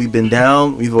decade that we've been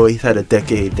down, we've always had a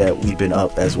decade that we've been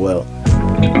up as well.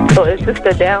 So it's just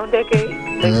a down decade?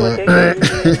 Like, what decade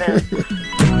is now?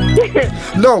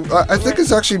 No, I think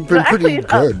it's actually been pretty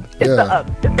good. It's the up.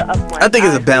 It's the up one. I think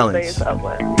it's a balance.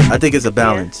 I think it's a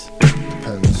balance.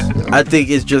 Depends, yeah. I think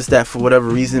it's just that for whatever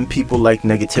reason, people like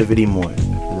negativity more.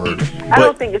 Word. I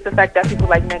don't think it's the fact that people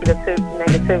like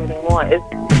negativity more.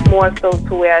 It's more so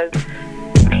to whereas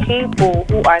people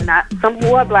who are not, some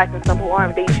who are black and some who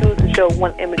aren't, they choose to show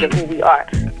one image of who we are.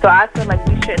 So I feel like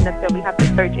we shouldn't necessarily have to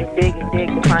search and dig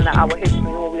to find out our history and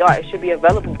who we are. It should be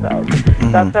available to us.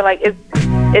 So I feel like it's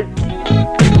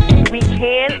we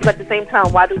can, but at the same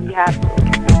time, why do we have to?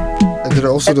 And then it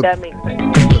also that makes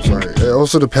sense. That's right. It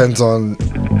also depends on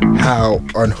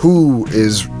who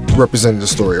is representing the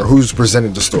story or who's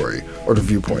presenting the story or the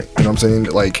viewpoint. You know what I'm saying?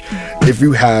 Like, if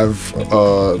you have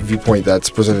a viewpoint that's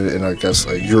presented in, I guess,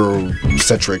 a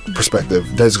Eurocentric perspective,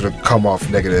 that's going to come off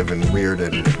negative and weird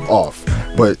and off.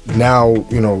 But now,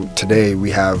 you know, today we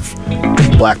have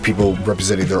black people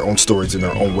representing their own stories in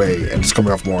their own way, and it's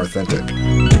coming off more authentic. You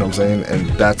know what I'm saying? And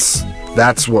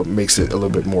that's what makes it a little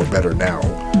bit more better now,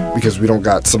 because we don't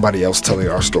got somebody else telling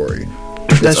our story.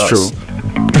 That's true.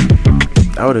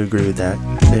 I would agree with that.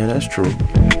 Yeah, that's true.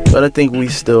 But I think we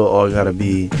still all gotta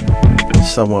be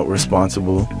somewhat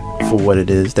responsible for what it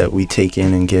is that we take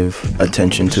in and give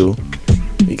attention to.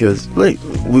 Because, like,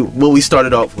 we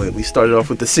started off with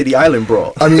the City Island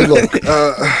brawl. I mean, look,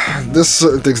 there's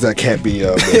certain things that can't be made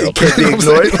up. Can't be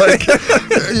ignored. Like,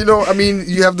 you know, I mean,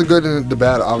 you have the good and the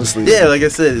bad, obviously. Yeah, like I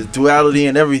said, duality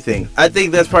and everything. I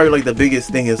think that's probably like the biggest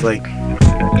thing is like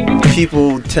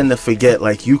people tend to forget,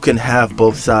 like, you can have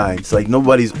both sides. Like,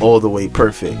 nobody's all the way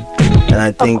perfect. And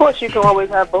I think, of course, you can always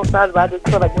have both sides, but I just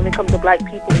feel like when it comes to black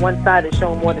people, one side is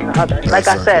shown more than the other. Like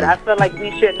I said, I feel like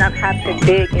we should not have to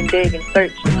dig and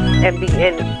search and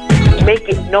make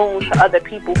it known to other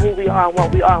people who we are and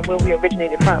what we are and where we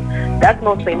originated from. That's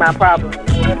mostly my problem.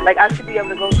 Like, I should be able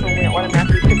to go somewhere and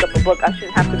automatically pick up a book. I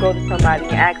shouldn't have to go to somebody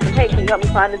and ask them, hey, can you help me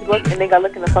find this book? And they gotta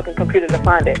look in the fucking computer to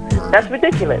find it. That's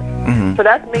ridiculous. So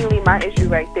that's mainly my issue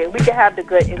right there. We can have the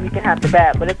good and we can have the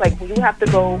bad, but it's like when you have to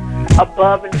go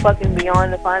above and fucking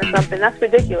beyond to find something, that's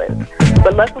ridiculous.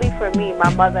 But luckily for me,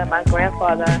 my mother and my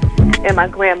grandfather and my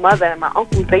grandmother and my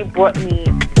uncles, they brought me,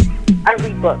 I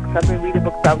read books. I've been reading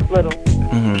books since I was little.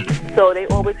 So they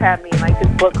always had me in like this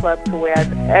book club to where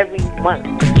every month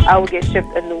I would get shipped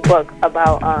a new book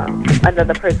about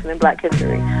another person in black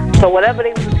history. So whatever they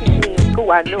were teaching me in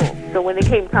school, I knew. So when it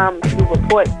came time to do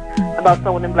reports about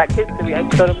someone in black history, I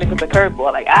showed them niggas a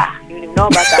curveball, like, you didn't even know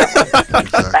about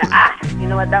that. Like, you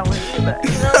know what that one is. You know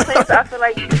what I'm saying? So I feel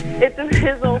like it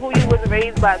depends on who you was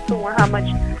raised by too and how much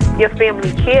your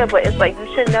family care, but it's like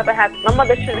you should never have, my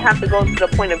mother shouldn't have to go to the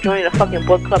point of joining a fucking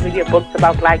book club to get books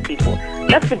about black people.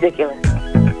 That's ridiculous.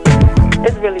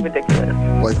 It's really ridiculous.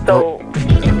 Like, so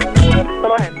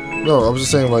go ahead. No, I was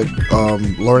just saying, like,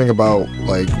 learning about,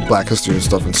 like, black history and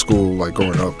stuff in school, like,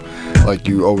 growing up, like,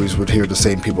 you always would hear the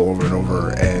same people over and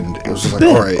over, and it was just like,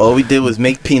 all right. All we did was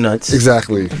make peanuts.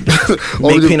 Exactly.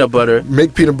 Make peanut butter.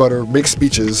 Make peanut butter, make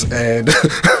speeches, and...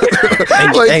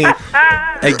 and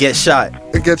get shot.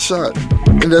 And get shot.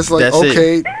 And that's like,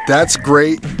 okay, that's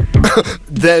great.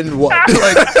 Then what?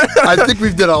 Like, I think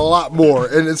we've did a lot more.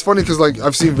 And it's funny because, like,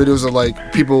 I've seen videos of,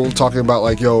 like, people talking about,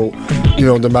 like, yo, you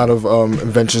know, the amount of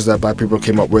inventions that black people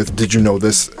came up with. Did you know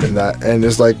this and that? And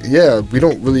it's like, yeah, we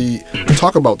don't really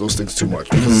talk about those things too much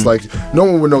because it's like no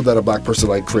one would know that a black person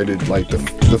like created like the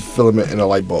filament in a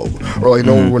light bulb, or like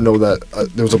no one would know that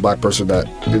there was a black person that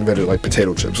invented like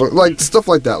potato chips, or like stuff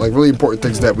like that, like really important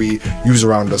things that we use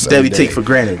around us that we take for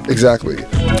granted. Exactly.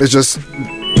 It's just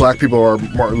black people are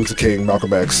Martin Luther King,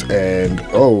 Malcolm X, and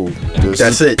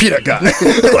that's it. Peanut guy.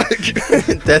 Like,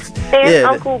 that's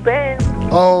Uncle Ben.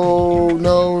 Oh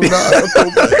no, not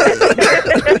Uncle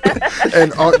Ben.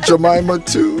 And Aunt Jemima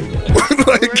too.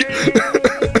 Like,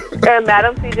 and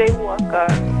Madam C.J. Walker.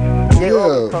 They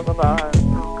always talk about her.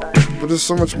 But there's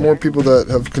so much more people that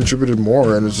have contributed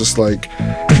more, and it's just like,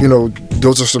 you know,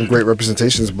 those are some great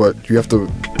representations, but you have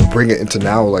to bring it into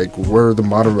now, like, where are the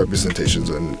modern representations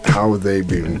and how are they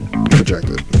being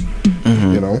projected?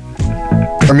 You know?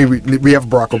 I mean, we have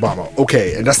Barack Obama,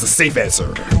 okay, and that's the safe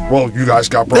answer. Well, you guys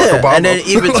got Barack Obama. And then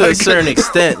even to a certain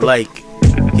extent, like,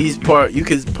 he's you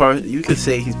could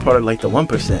say he's part of like the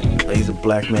 1%. Like, he's a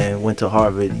black man, went to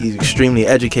Harvard, he's extremely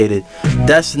educated.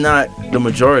 That's not the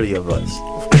majority of us.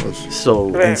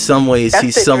 So in some ways, that's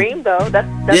he's the dream, though.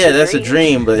 That's a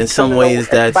dream, but in some ways,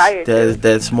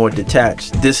 that's more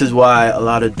detached. This is why a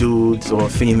lot of dudes or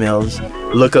females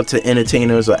look up to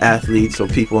entertainers or athletes or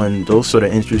people in those sort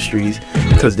of industries,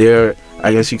 because they're,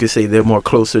 I guess you could say, they're more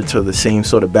closer to the same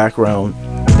sort of background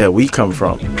that we come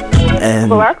from.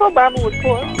 And Barack Obama was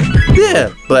poor.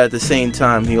 Yeah, but at the same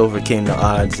time, he overcame the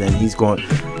odds, and he's going.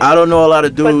 I don't know a lot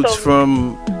of dudes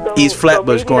from East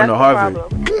Flatbush going to Harvard.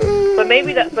 But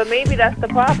maybe that's the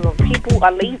problem. People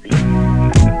are lazy.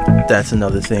 That's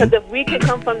another thing. Because if we could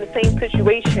come from the same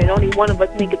situation, only one of us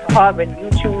make it to Harvard, and you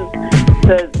choose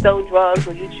to sell drugs,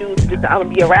 or you choose to just, I'm gonna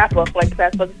be a rapper for like the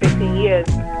past 15 years,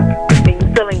 and you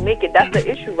still ain't make it. That's the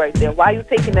issue right there. Why are you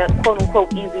taking that quote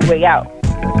unquote easy way out?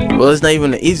 Well, it's not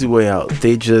even an easy way out.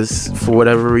 They just, for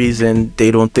whatever reason,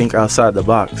 they don't think outside the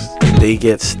box. They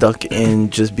get stuck in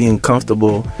just being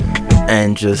comfortable,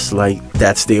 and just like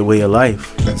that's their way of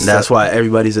life. That's why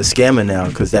everybody's a scammer now,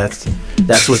 because that's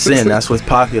what's in. That's what's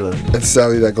popular. And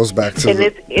sadly, that goes back to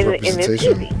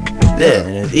representation. Yeah,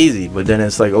 and it's easy, but then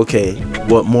it's like, okay,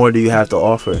 what more do you have to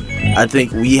offer? I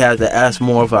think we have to ask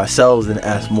more of ourselves and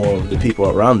ask more of the people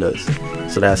around us.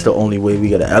 So that's the only way we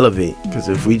gotta elevate. Because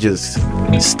if we just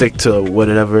stick to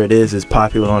whatever it is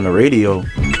popular on the radio,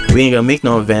 we ain't gonna make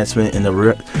no advancement in the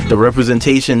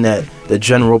representation that the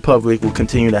general public will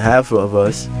continue to have of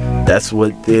us. That's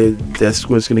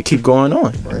what's gonna keep going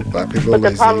on. Right, black people are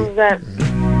lazy. But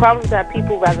the problem is that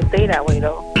people rather stay that way,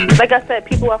 though. Like I said,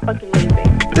 people are fucking lazy.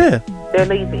 Yeah. They're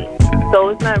lazy. So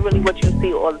it's not really what you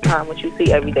see all the time, what you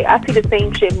see every day. I see the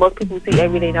same shit most people see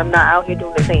every day, and I'm not out here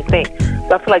doing the same thing.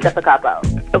 So I feel like that's a cop-out.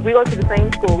 If we go to the same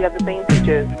school, we have the same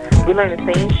teachers, we learn the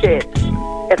same shit.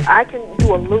 If I can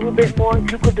do a little bit more,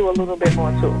 you could do a little bit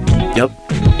more too. Yep.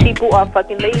 People are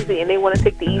fucking lazy, and they want to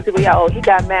take the easy way out. Oh, he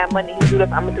got mad money, he do this,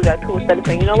 I'm going to do that too. Instead of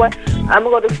saying, you know what, I'm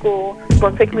going to go to school, it's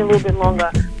going to take me a little bit longer,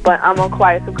 but I'm going to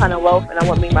acquire some kind of wealth, and I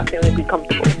want me and my family to be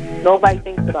comfortable. Nobody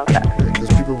thinks about that. Because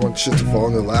people want shit to fall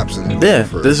in their laps. And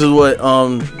this is what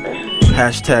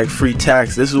hashtag free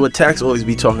tax. This is what tax always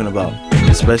be talking about,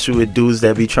 especially with dudes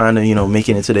that be trying to, make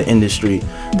it into the industry.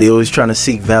 They always trying to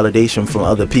seek validation from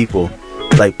other people,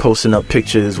 like posting up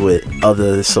pictures with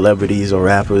other celebrities or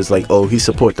rappers, like, oh, he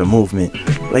support the movement.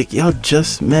 Like, y'all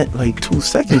just met like 2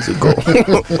 seconds ago.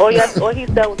 All he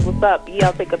said was, what's up? Yeah,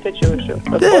 I'll take a picture with you.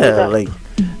 Yeah, like,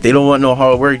 they don't want no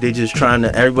hard work. They just trying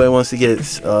to, everybody wants to get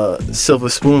silver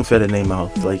spoon fed in their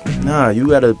mouth. Like, nah, you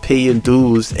gotta pay your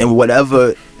dues and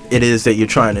whatever it is that you're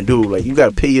trying to do. Like, you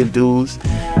gotta pay your dues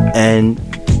and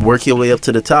work your way up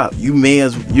to the top.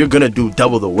 You're gonna do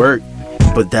double the work,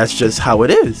 but that's just how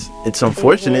it is. It's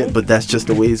unfortunate, but that's just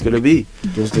the way it's gonna be.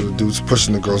 Those are the dudes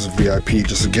pushing the girls in VIP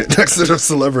just to get next to the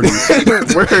celebrity.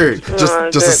 Word.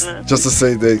 just to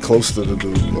say they close to the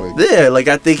dude. Like. Yeah, like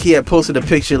I think he had posted a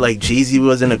picture like Jeezy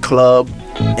was in a club,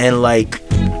 and like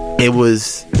it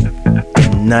was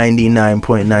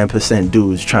 99.9%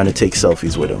 dudes trying to take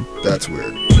selfies with him. That's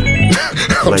weird.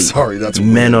 I'm sorry, that's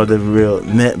weird. Men are the real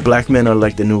black men are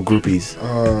like the new groupies.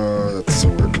 That's so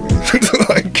weird to me.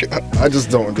 Like, I just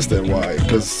don't understand why.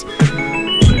 Because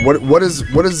what is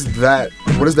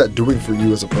that doing for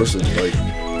you as a person? Like,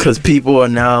 because people are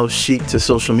now chic to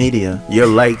social media. Your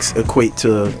likes equate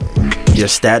to your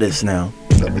status now.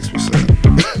 That makes me sad.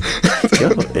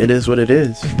 Yeah, it is what it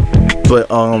is. But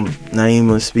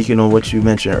Naima, speaking on what you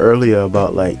mentioned earlier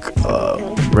about like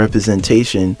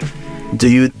representation, do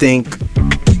you think,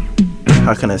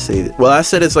 how can I say it? Well, I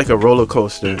said it's like a roller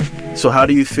coaster. So how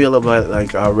do you feel about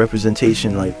like our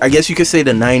representation? Like, I guess you could say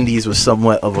the 90s was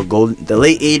somewhat of a the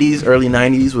late 80s, early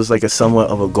 90s was like a somewhat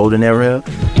of a golden era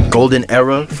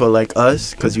for like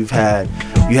us, because you had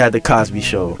the Cosby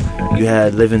Show, you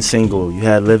had Living Single, you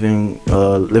had Living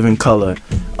Color,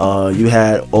 you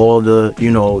had all the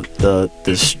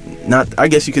not, I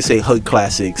guess you could say hood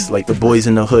classics like the Boys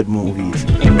in the Hood movies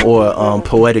or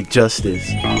Poetic Justice.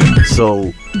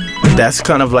 So that's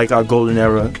kind of like our golden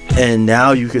era, and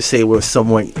now you could say we're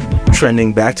somewhat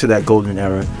trending back to that golden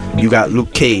era. You got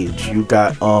Luke Cage, you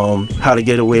got How to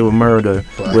Get Away with Murder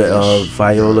with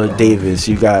Viola Davis,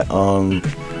 you got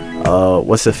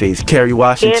what's her face, Kerry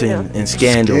Washington in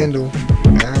Scandal.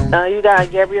 You got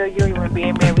Gabrielle Union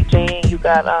being Mary Jane, you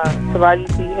got Taraji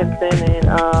P. Henson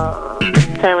and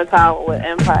Terrence Howard with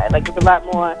Empire. Like, there's a lot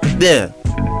more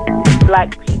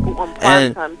black people on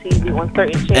primetime TV on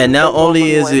certain channels. And not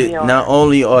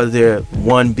only are there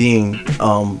one being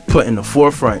put in the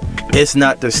forefront, it's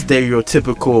not the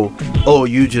stereotypical, oh,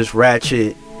 you just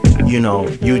ratchet,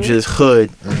 you just hood.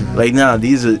 Like, nah,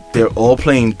 they're all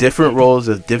playing different roles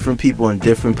of different people in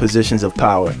different positions of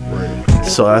power.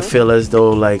 So I feel as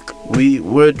though like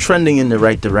we're trending in the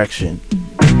right direction.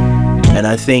 And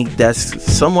I think that's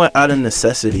somewhat out of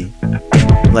necessity,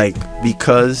 like,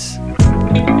 because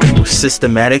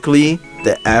systematically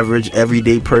the average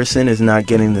everyday person is not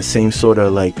getting the same sort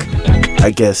of, like,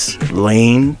 I guess,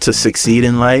 lane to succeed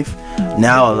in life.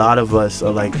 Now a lot of us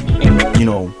are, like, you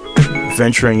know,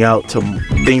 venturing out to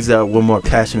things that we're more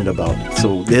passionate about.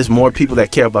 So there's more people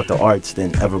that care about the arts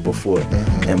than ever before,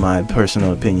 in my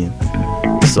personal opinion.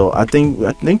 So I think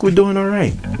we're doing all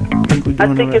right.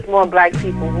 I think it's more black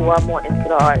people who are more into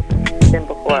the arts than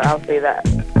before. I'll say that.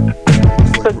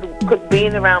 Because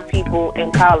being around people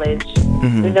in college,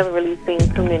 we've never really seen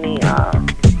too many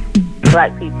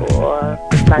black people or.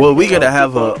 Well, we gotta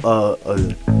have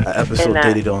a episode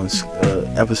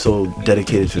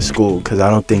dedicated to school, because I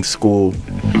don't think school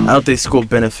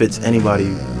benefits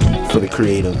anybody for the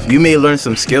creative. You may learn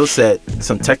some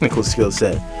technical skill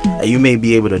set, and you may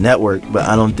be able to network, but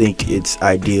I don't think it's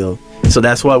ideal. So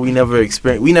that's why we never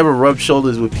rub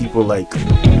shoulders with people like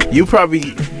you.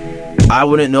 Probably, I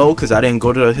wouldn't know because I didn't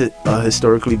go to a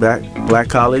historically black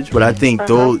college, but I think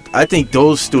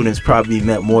those students probably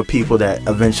met more people that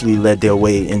eventually led their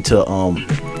way into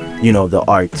the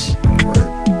arts.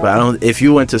 But if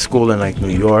you went to school in like New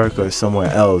York or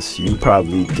somewhere else, you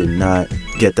probably did not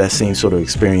get that same sort of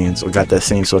experience or got that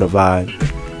same sort of vibe.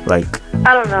 Like,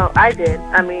 I don't know, I did.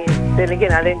 I mean, then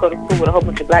again, I didn't go to school with a whole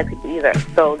bunch of black people either,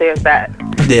 so there's that.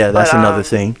 Yeah, that's another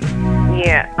thing.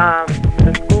 Yeah,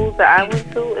 the schools that I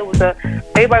went to,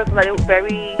 everybody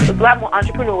was a lot more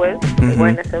entrepreneurs. They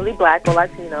weren't necessarily black or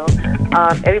Latino.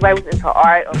 Everybody was into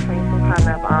art or playing some kind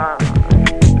of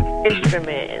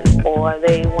instrument, or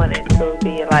they wanted to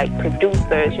be like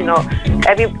producers,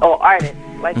 or artists,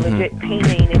 like legit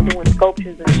painting and doing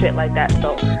sculptures and shit like that.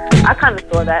 So I kind of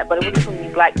saw that, but it wasn't too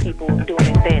many black people doing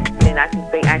it then I can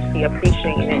say actually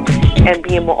appreciating it and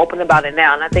being more open about it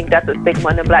now. And I think that's a stigma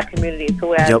in the black community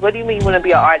too. What do you mean you want to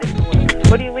be an artist?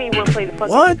 What do you mean you want to play the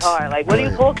fucking guitar? Like, what are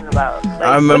you talking about? Like,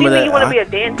 I remember what do you mean you want to be a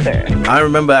dancer? I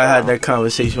remember I had that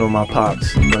conversation with my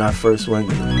pops when I first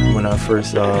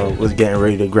was getting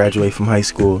ready to graduate from high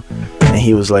school, and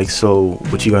he was like, "So,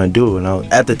 what you gonna do?" And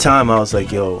at the time, I was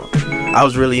like, "Yo." I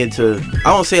was really into,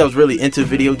 I won't say I was really into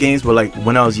video games, but like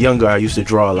when I was younger, I used to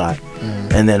draw a lot.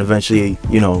 And then eventually,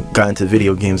 got into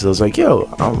video games. I was like, yo,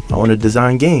 I want to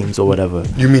design games or whatever.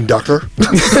 You mean doctor?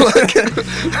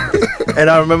 And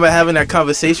I remember having that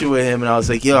conversation with him, and I was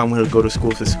like, yo, I'm going to go to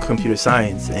school for computer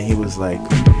science. And he was like,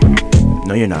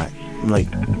 no, you're not. I'm like,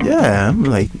 yeah. I'm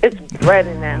like, it's bread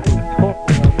in that.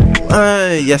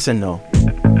 Yes and no.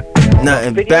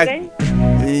 Video games?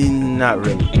 Not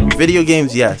really. Video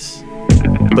games, yes.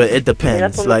 But it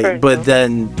depends. But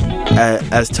then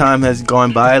as time has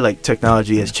gone by, like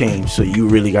technology has changed, so you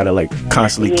really gotta like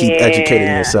constantly keep educating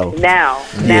yourself. Now.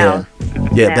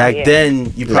 Back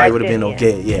then you probably would have been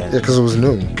okay. Yeah, because it was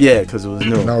new. Yeah, because it was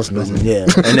new. Now it's nothing. Yeah,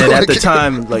 and then at the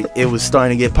time, like it was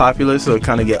starting to get popular, so it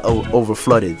kind of get over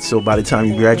flooded. So by the time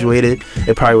you graduated,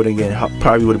 it probably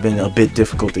would have been a bit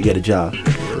difficult to get a job.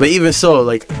 But even so,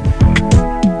 like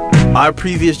our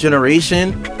previous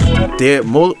generation,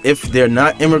 if they're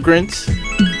not immigrants.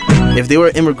 If they were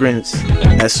immigrants,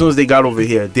 as soon as they got over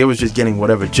here, they was just getting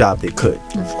whatever job they could.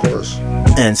 Of course.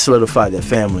 And solidify their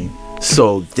family.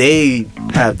 So they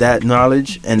have that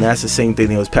knowledge, and that's the same thing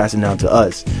they was passing down to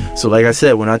us. So like I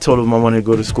said, when I told him I wanted to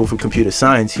go to school for computer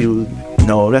science, he was,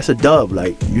 no, that's a dub.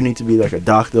 Like, you need to be like a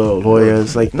doctor or a lawyer.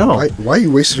 It's like, no. Why are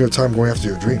you wasting your time going after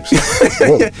your dreams?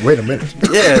 Whoa, wait a minute.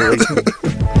 Yeah,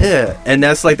 yeah, and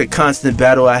that's like the constant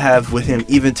battle I have with him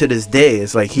even to this day.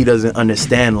 It's like he doesn't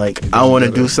understand, like, I want to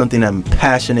do something I'm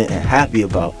passionate and happy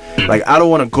about. Like, I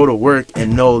don't want to go to work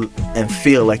and know and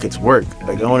feel like it's work.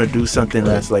 Like, I want to do something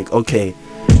that's like, okay,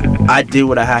 I did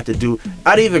what I had to do.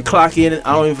 I didn't even clock in.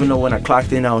 I don't even know when I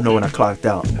clocked in. I don't know when I clocked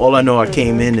out. All I know, I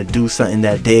came in to do something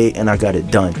that day and I got it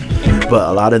done. But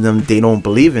a lot of them, they don't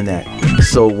believe in that.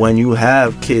 So when you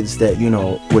have kids that,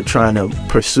 were trying to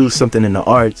pursue something in the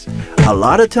arts, a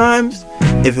lot of times,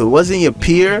 if it wasn't your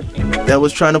peer that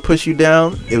was trying to push you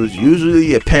down, it was usually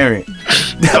your parent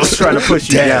that was trying to push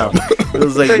you down. It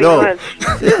was like,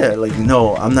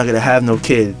 no, I'm not going to have no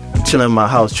kid chilling in my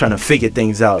house trying to figure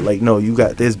things out. Like, no,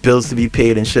 there's bills to be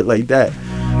paid and shit like that.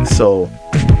 So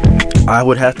I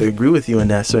would have to agree with you in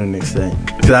that certain extent.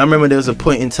 Because I remember there was a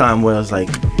point in time where I was like,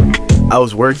 I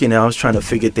was working and I was trying to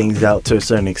figure things out to a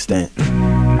certain extent.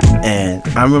 And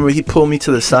I remember he pulled me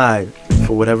to the side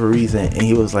for whatever reason, and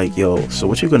he was like, yo, so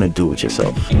what you gonna do with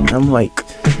yourself? And I'm like,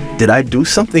 did I do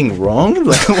something wrong?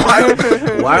 Like,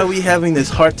 why are we having this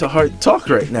heart-to-heart talk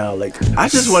right now? Like, I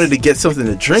just wanted to get something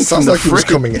to drink. Sounds from like he was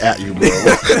coming at you, bro.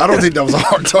 I don't think that was a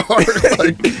heart-to-heart.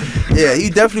 Like, yeah, he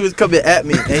definitely was coming at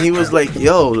me, and he was like,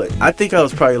 yo, like, I think I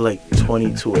was probably like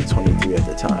 22 or 23 at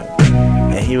the time.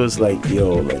 And he was like,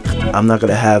 yo, like, I'm not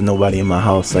gonna have nobody in my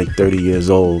house like 30 years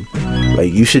old.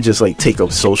 Like, you should just like take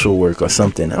up social work or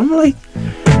something. I'm like,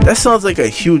 that sounds like a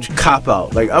huge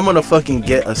cop-out. Like, I'm gonna fucking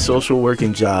get a social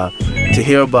working job to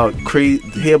hear about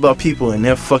people in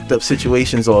their fucked up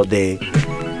situations all day,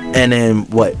 and then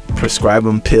what, prescribe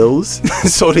them pills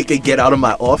so they could get out of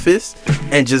my office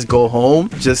and just go home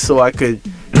just so I could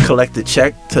collect a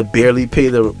check to barely pay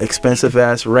the expensive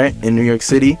ass rent in New York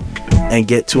City and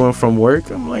get to and from work.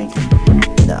 I'm like,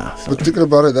 nah. But thinking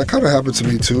about it, that kind of happened to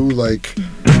me too. Like,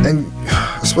 and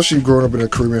especially growing up in a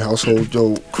Caribbean household,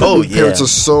 Caribbean parents are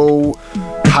so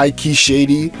high-key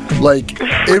shady. Like,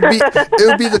 it'd be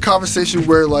the conversation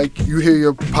where, like, you hear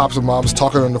your pops and moms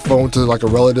talking on the phone to, like, a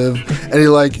relative, and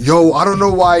you're like, yo, I don't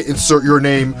know why, insert your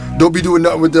name, don't be doing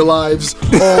nothing with their lives.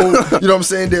 Oh, you know what I'm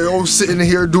saying? They're sitting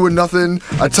here doing nothing.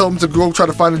 I tell them to go try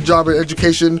to find a job in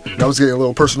education. And I was getting a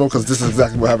little personal because this is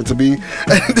exactly what happened to me.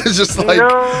 And it's just like,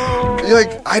 you're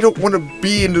like, I don't want to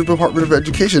be in the Department of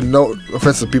Education. No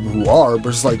offense to people who are, but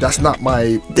it's like, that's not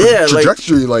my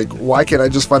trajectory. Like, why can't I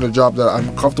just find a job that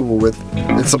I'm comfortable with?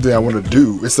 It's something I want to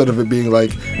do instead of it being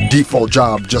like default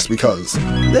job just because.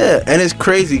 Yeah, and it's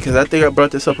crazy because I think I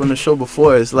brought this up on the show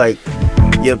before. It's like,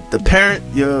 your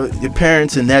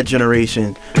parents in that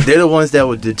generation, they're the ones that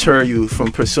would deter you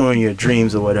from pursuing your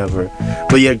dreams or whatever.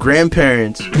 But your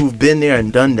grandparents who've been there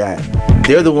and done that,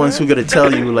 they're the ones who gotta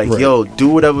tell you, like, yo, do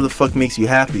whatever the fuck makes you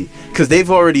happy, because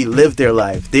they've already lived their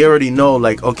life. They already know,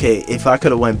 like, okay, if I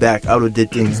could have went back, I would have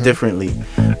did things differently.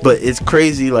 But it's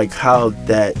crazy, like, how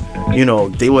that, you know,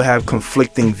 they will have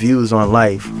conflicting views on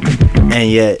life, and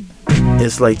yet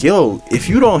it's like, yo, if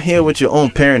you don't hear what your own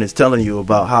parent is telling you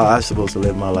about how I'm supposed to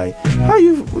live my life, how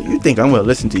you think I'm gonna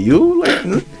listen to you?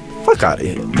 Like, fuck out of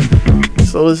here.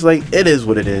 So it's like, it is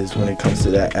what it is when it comes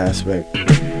to that aspect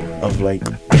of, like,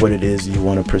 what it is you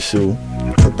want to pursue.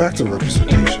 But back to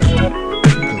representation,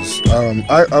 because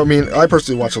I mean, I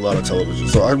personally watch a lot of television,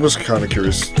 so I'm just kind of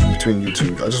curious between you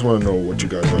two. I just want to know what you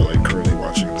guys are, like, currently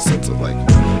watching in the sense of, like,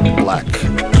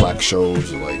 black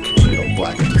shows, or, like, you know,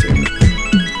 black entertainment.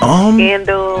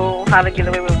 Scandal, How to Get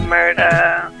Away with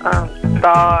Murder,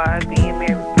 Star, Being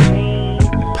Married with Me,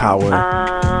 Power.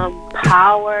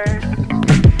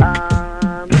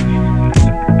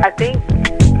 I think,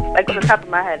 like, on the top of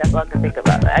my head, that's all I can think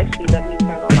about. Actually, let me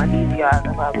turn on my DVR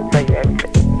and I'll tell you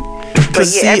everything. But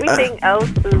yeah, everything else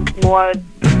is more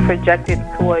projected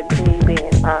towards me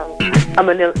being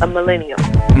a millennial,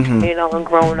 you know, and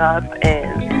growing up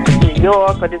in New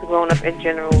York, or just growing up in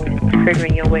general and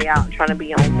figuring your way out and trying to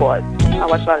be on board. I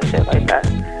watch a lot of shit like that.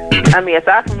 I mean,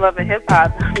 aside from Love and Hip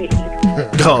Hop, I mean,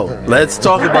 oh, let's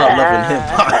talk about Love and Hip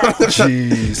Hop.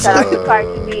 Jeez. Shout out to Cardi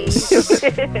B.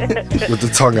 With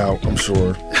the tongue out, I'm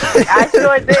sure. I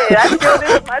sure did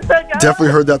with my tongue out.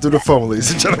 Definitely heard that through the phone,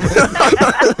 ladies and gentlemen.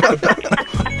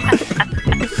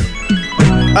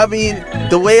 I mean,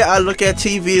 the way I look at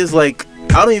TV is like,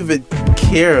 I don't even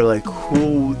care, like,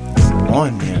 who's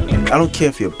on there. Like, I don't care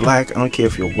if you're black, I don't care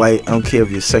if you're white, I don't care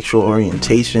if your sexual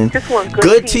orientation. Just want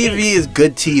good TV is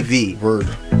good TV. Word.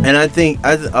 And I think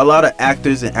a lot of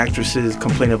actors and actresses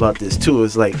complain about this too.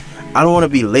 It's like, I don't want to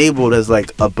be labeled as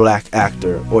like a black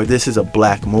actor or this is a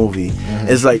black movie.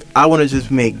 It's like, I want to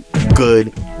just make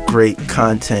good, great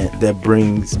content that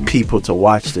brings people to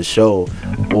watch the show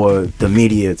or the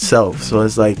media itself. So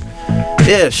it's like,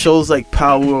 yeah, shows like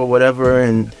Power or whatever,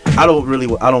 and I don't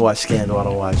watch Scandal, I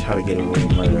don't watch How to Get Away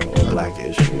with Murder or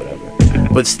Blackish or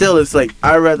whatever. But still, it's like,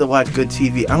 I'd rather watch good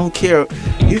TV. I don't care.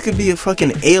 You could be a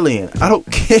fucking alien. I don't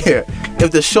care.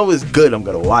 If the show is good, I'm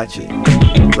gonna watch it.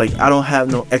 Like, I don't have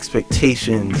no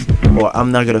expectations, or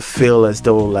I'm not gonna feel as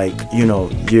though, like, you know,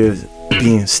 you're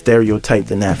being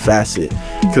stereotyped in that facet.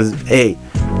 Because, hey,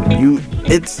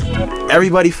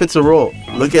 everybody fits a role.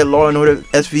 Look at Law and Order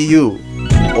SVU.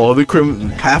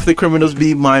 Half the criminals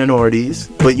be minorities,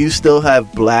 but you still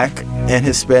have black and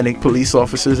Hispanic police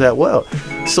officers as well.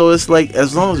 So it's like,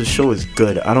 as long as the show is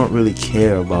good, I don't really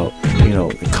care about, you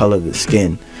know, the color of the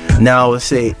skin. Now, let's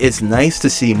say it's nice to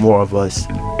see more of us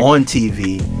on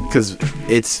TV, because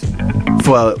it's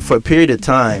for a period of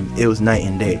time it was night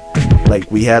and day.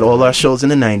 Like, we had all our shows in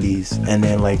the 90s, and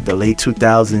then like the late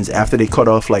 2000s, after they cut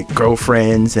off like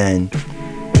Girlfriends and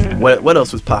what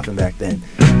else was popping back then?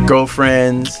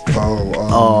 Girlfriends.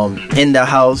 In the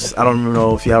House. I don't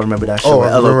know if y'all remember that show.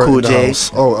 LL Cool J.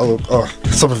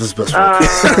 Some of his best friends.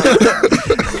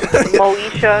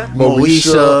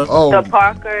 Moesha. Oh, The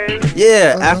Parkers.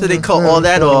 Yeah, after they cut all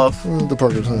that off, the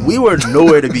Parkers. we were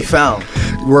nowhere to be found.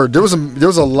 There was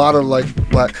a lot of like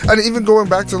black, and even going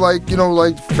back to like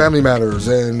like Family Matters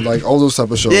and like all those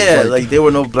type of shows. Yeah, like there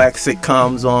were no black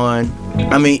sitcoms on.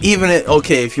 I mean, even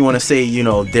if you want to say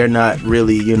they're not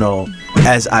really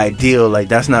as ideal, like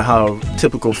that's not how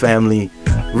typical family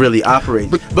really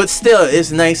operates. But still,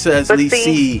 it's nice to at least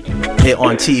see it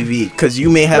on TV, because you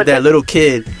may have that little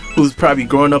kid who's probably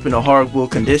growing up in a horrible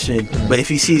condition, but if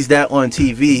he sees that on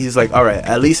TV, he's like, all right,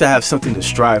 at least I have something to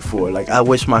strive for. Like, I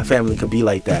wish my family could be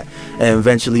like that. And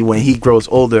eventually when he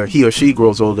or she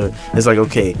grows older, it's like,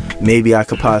 okay, maybe I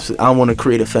want to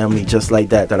create a family just like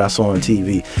that I saw on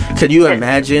TV. Could you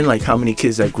imagine like how many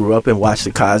kids that grew up and watched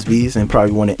the Cosbys and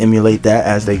probably want to emulate that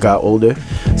as they got older?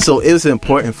 So it was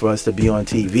important for us to be on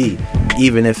TV,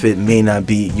 even if it may not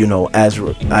be as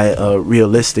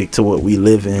realistic to what we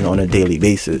live in on a daily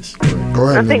basis. Go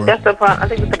ahead. I think that's the problem. I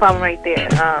think that's the problem right there.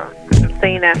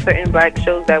 Saying that certain black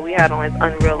shows that we had on is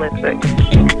unrealistic.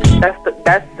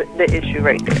 That's the issue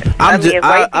right there.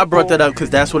 I brought that up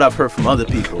because that's what I've heard from other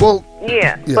people. Well,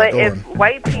 yeah, but if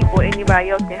white people,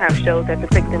 anybody else can have shows that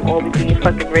depict them all being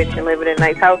fucking rich and living in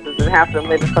nice houses, and half of them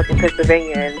live in fucking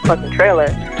Pennsylvania and fucking trailer.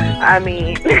 I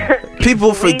mean,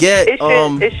 people forget.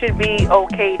 It should be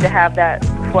okay to have that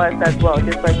for us as well,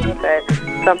 just like you said,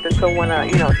 something to wanna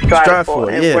strive for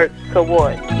and work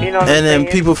toward. You know what I'm saying? And then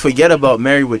people forget about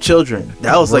Married with Children.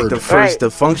 That was like the first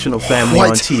dysfunctional family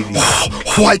on TV.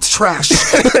 White trash.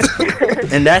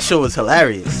 And that show was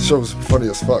hilarious. The show was funny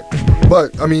as fuck.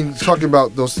 But I mean, talking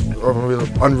about those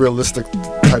unrealistic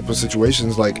type of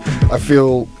situations, like I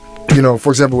feel, for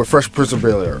example, with Fresh Prince of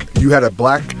Bel-Air, you had a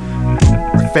black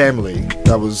family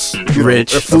that was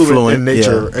rich, affluent in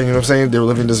nature, and what I'm saying, they were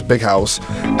living in this big house,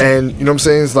 and what I'm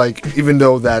saying is like, even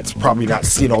though that's probably not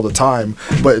seen all the time,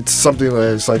 but it's something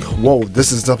that it's like, whoa,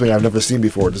 this is something I've never seen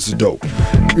before. This is dope.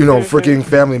 Freaking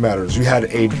Family Matters. You had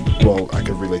I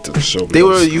could relate to the show.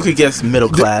 You could guess middle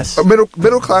class, a middle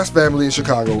class family in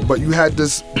Chicago, but you had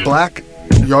this black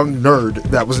young nerd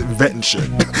that was inventing shit.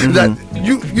 That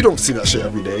you don't see that shit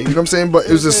every day. You know what I'm saying? But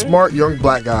it was a smart young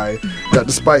black guy that,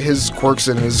 despite his quirks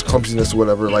and his clumsiness or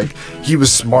whatever, like he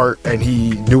was smart and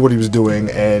he knew what he was doing,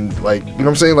 and like what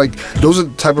I'm saying, like those are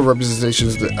the type of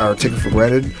representations that are taken for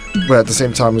granted, but at the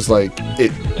same time it's like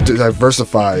it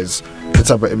diversifies the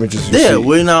type of images you see. Yeah,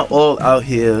 we're not all out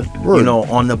here,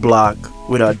 on the block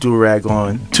with our do-rag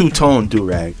on. Two-tone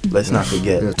do-rag, let's not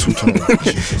forget. Yeah,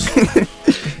 two-tone.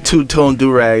 Two-tone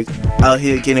do-rag out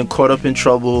here getting caught up in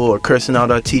trouble or cursing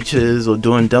out our teachers or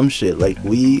doing dumb shit. Like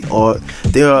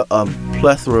there are a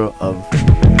plethora of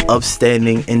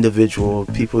upstanding individual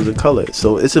people of color,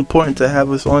 so it's important to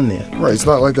have us on there. Right, it's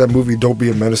not like that movie Don't Be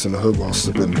a Menace in the Hood while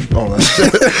sipping all that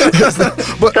shit.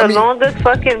 But the longest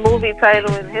fucking movie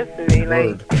title in history,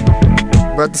 like.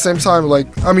 But at the same time, like,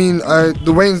 I mean, the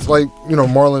Wayans, like,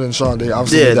 Marlon and Sean, they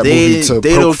obviously made that movie to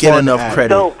they don't get enough credit.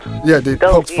 Dope. Yeah, they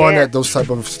poked fun at those type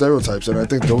of stereotypes, and I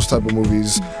think those type of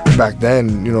movies back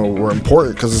then, were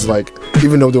important, because it's like,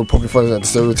 even though they were poking fun at the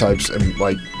stereotypes and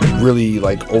like really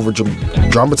like over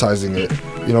dramatizing it,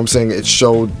 what I'm saying, it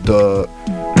showed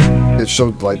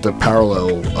like the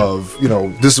parallel of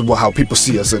this is how people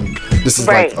see us, and this is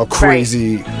like a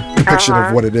crazy depiction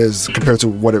of what it is compared to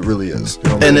what it really is.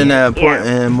 And then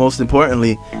and most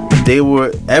importantly,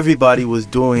 everybody was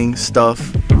doing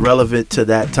stuff relevant to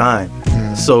that time.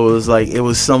 So it was like, it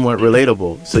was somewhat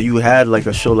relatable. So you had like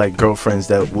a show like Girlfriends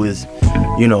that was,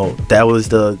 that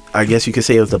was I guess you could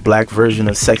say it was the black version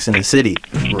of Sex in the City.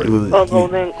 Right.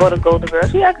 Golden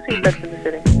Girls. Yeah, I can see Sex in the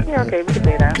City. Yeah, okay, we can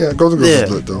say that. Yeah, Golden Girls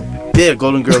is lit though. Yeah,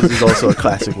 Golden Girls is also a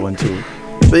classic one too.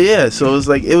 But yeah, so it's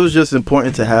like, it was just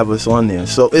important to have us on there.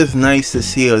 So it's nice to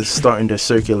see us starting to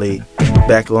circulate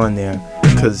back on there,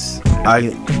 because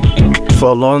for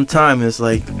a long time, it's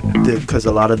like, because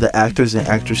a lot of the actors and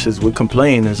actresses would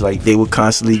complain, is like they would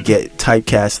constantly get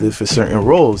typecasted for certain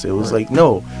roles. It was like,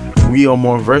 no, we are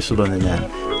more versatile than that.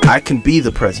 I can be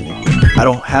the president. I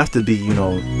don't have to be,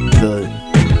 the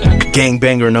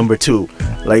gangbanger number 2.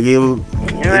 Like, we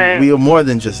are more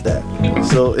than just that.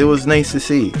 So it was nice to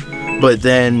see. But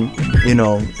then, in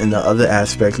the other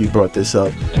aspect, you brought this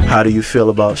up. How do you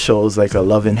feel about shows like a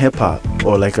Love and Hip Hop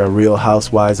or like a Real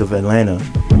Housewives of Atlanta?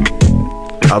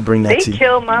 I'll bring that to you.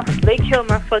 They kill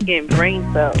my fucking brain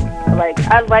cells. Like,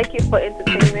 I like it for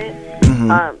entertainment.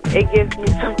 It gives me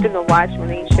something to watch when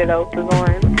ain't shit else is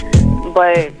on.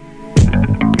 But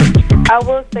I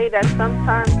will say that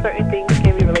sometimes certain things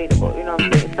can be relatable. You know what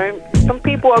I'm saying? Some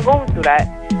people are going through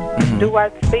that. Do I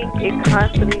think it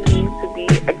constantly needs to be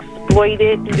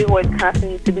exploited? Do they always constantly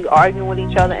need to be arguing with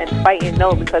each other and fighting?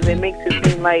 No, because it makes it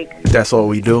seem like that's all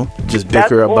we do. Just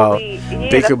bicker about cheating. We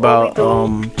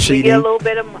get a little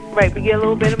bit of We get a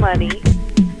little bit of money.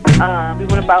 We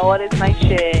want to buy all this nice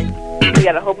shit. We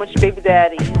got a whole bunch of baby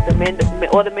daddies.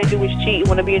 All the men do is cheat.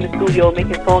 Want to be in the studio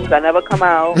making songs that never come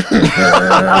out.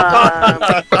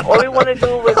 All we want to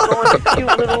do is go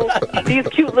on these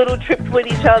cute little trips with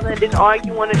each other, and then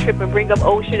argue on a trip and bring up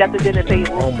old shit at the dinner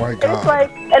table. Oh my God! It's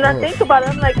like, and I think about it,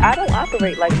 I'm like, I don't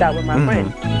operate like that with my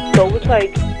friends. So it's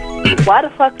like, why the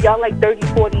fuck y'all like 30,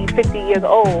 40, 50 years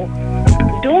old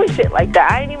doing shit like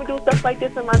that? I ain't even do stuff like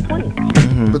this in my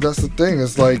 20s. But that's the thing.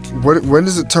 It's like, when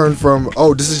does it turn from,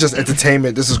 oh, this is just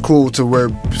entertainment, this is cool, to where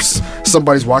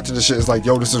somebody's watching this shit? It's like,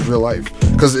 yo, this is real life.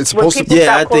 Because it's supposed to.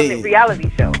 Yeah, I think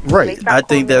reality show. Right. I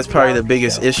think that's probably the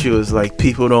biggest issue. Is like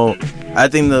people don't. I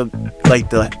think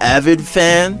the avid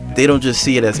fan, they don't just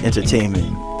see it as entertainment.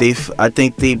 I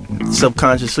think they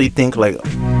subconsciously think like,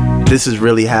 this is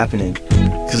really happening.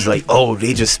 Cause like, oh,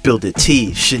 they just spilled the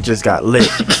tea. Shit just got lit.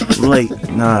 I'm like,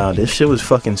 nah, this shit was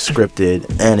fucking scripted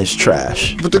and it's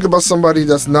trash. But think about somebody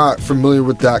that's not familiar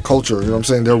with that culture. You know what I'm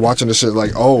saying? They're watching this shit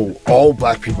like, oh, all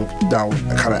black people now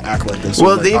kind of act like this.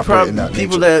 Well, like they probably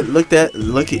people nature. that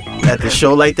look at the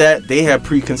show like that. They have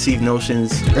preconceived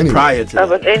notions prior to that.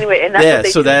 But anyway, and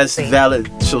that's so that's valid.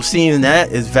 So seeing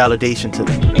that is validation to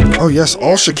them. Oh yes,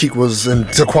 all Shaqiquas and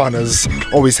Taquanas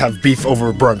always have beef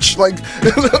over brunch. Like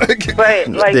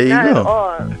right. Like, there you not go. at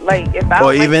all. Like, if I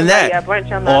or even that, at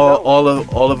brunch, I'm not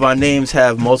all of our names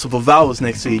have multiple vowels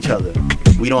next to each other.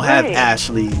 We don't have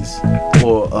Ashleys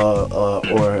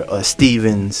or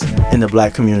Stevens in the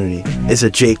black community. It's a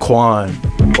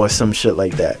Jaquan or some shit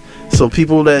like that. So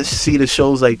people that see the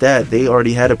shows like that, they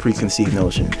already had a preconceived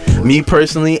notion. Me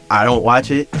personally, I don't watch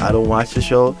it. I don't watch the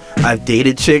show. I've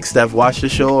dated chicks that have watched the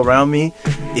show around me.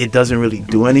 It doesn't really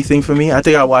do anything for me. I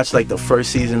think I watched like the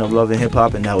first season of Love and Hip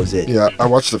Hop, and that was it. Yeah, I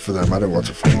watched it for them. I didn't watch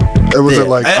it for me. It wasn't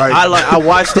like I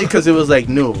watched it because it was like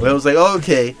new. It was like, oh,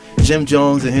 okay, Jim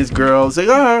Jones and his girl. It's like,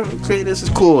 oh, okay, this is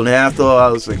cool. And after all, I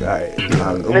was like, all right.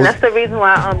 And that's the reason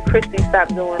why Christy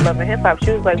stopped doing Love and Hip Hop.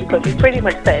 She was like, because you pretty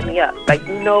much setting me up. Like,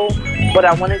 you know what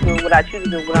I want to do, what I choose to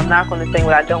do, what I'm not going to say,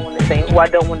 what I don't want to say, who I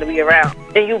don't want to be around.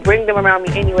 And you bring them around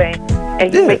me anyway,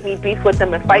 and you make me beef with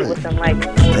them and fight with them. Like,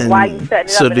 why you setting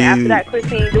it up? And after that,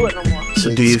 Christy ain't do it no more.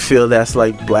 So do you feel that's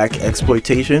like black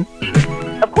exploitation?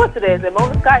 Of course it is. And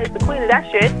Mona Scott is the queen of that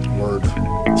shit. Word.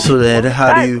 So then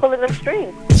how do you pulling them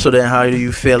strings? So then how do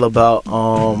you feel about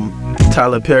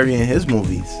Tyler Perry and his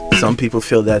movies? Some people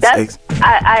feel that's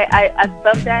I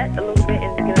subbed that a little bit in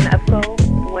the beginning of the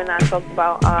episode when I talked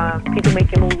about people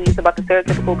making movies about the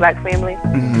stereotypical black family.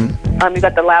 You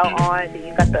got the Loud Aunt, and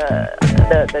you got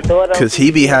the daughter. Because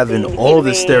he be having all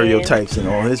the stereotypes in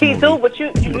all his movies. He do, but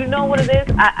you know what it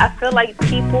is? I feel like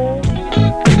people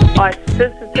are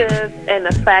sensitive in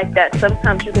the fact that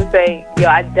sometimes you can say, yo,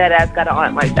 I dead ass got an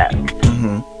aunt like that.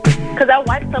 Because I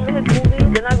watch some of his movies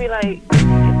and I be like,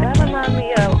 that remind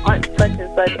me of aunt such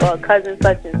and such or cousin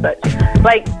such and such.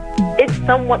 Like, it's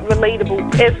somewhat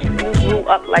relatable if you grew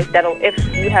up like that or if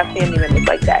you have family members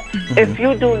like that. If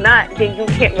you do not, then you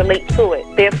can't relate to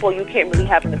it. Therefore, you can't really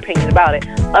have an opinion about it.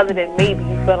 Other than maybe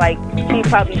you feel like he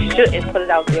probably shouldn't put it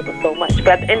out there for so much. But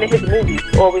at the end of his movies,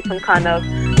 always some kind of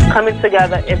coming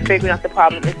together and figuring out the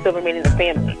problem and still remaining a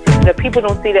family. If people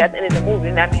don't see that at the end of the movie,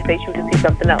 then that means they choose to see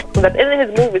something else. So at the end of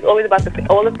his movie, it's always about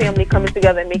all the family coming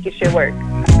together and making shit work.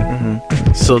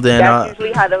 So then that's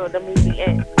usually how the movie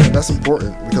ends. And that's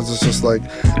important because it's just like,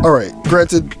 all right,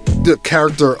 granted, the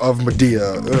character of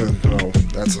Medea,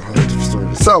 that's a whole different story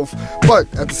in itself, but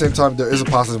at the same time, there is a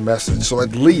positive message. So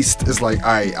at least it's like,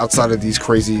 outside of these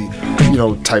crazy,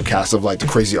 typecasts of like the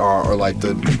crazy aunt or like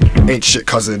the ain't shit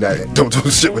cousin that don't do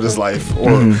shit with his life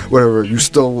or whatever, you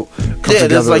still come together.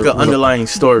 There's like an underlying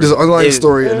story. There's an underlying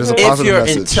story and there's a positive message.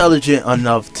 If you're intelligent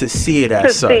enough to see it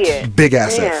as such. Big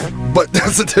ass F. But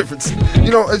that's the difference.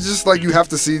 It's just like you have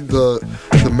to see the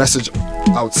message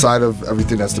outside of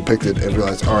everything that's depicted and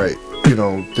realize, all right,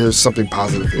 there's something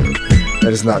positive here. And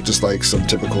it's not just like some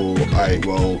typical,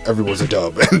 everyone's a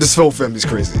dub and this whole family's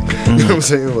crazy. You know what I'm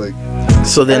saying? Like,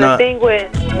 so then the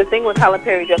thing with Tyler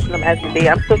Perry dressing up as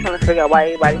Medea, I'm still trying to figure out why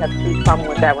everybody has a huge problem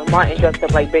with that. When Martin dressed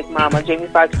up like Big Mama, Jamie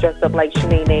Foxx dressed up like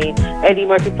Shanae, Eddie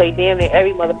Murphy played damn near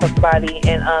every motherfucking body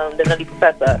in the Nutty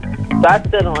Professor. So I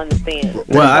still don't understand.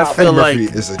 Well, I feel like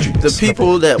the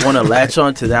people that want to latch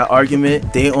on to that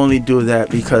argument, they only do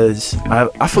that because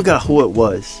I forgot who it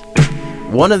was.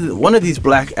 One of these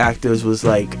black actors was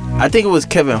like, I think it was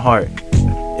Kevin Hart,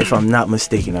 if I'm not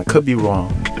mistaken. I could be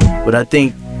wrong, but I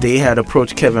think they had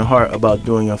approached Kevin Hart about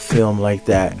doing a film like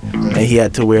that, and he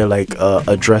had to wear like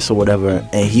a dress or whatever,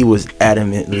 and he was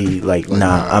adamantly like,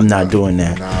 nah, I'm not doing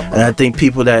that. And I think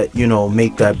people that, you know,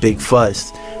 make that big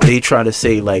fuss, they try to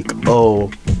say like,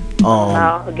 oh,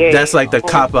 that's like the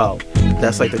cop out.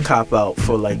 That's like the cop out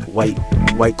for like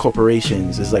white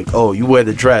corporations. It's like, oh, you wear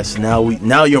the dress, now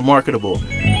you're marketable.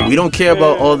 We don't care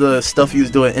about all the stuff you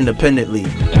was doing independently.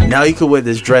 Now you could wear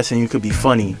this dress and you could be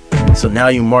funny. So now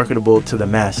you're marketable to the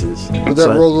masses. But that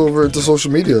rolled over into social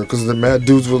media because the mad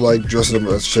dudes were like dressing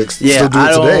them as chicks. Yeah, still do it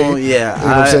today. Yeah, you know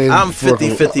what I'm saying? I'm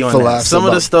 50-50 on that. Some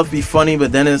of the stuff be funny,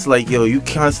 but then it's like, yo, you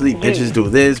constantly bitches do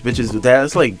this, bitches do that.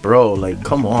 It's like, bro, like,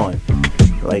 come on.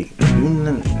 Like,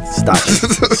 stop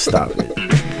it. Stop it.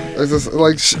 It's just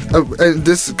like, and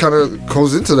this kind of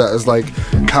goes into that, is like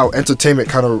how entertainment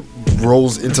kind of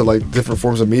rolls into like different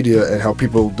forms of media and how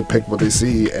people depict what they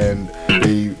see, and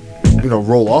they, you know,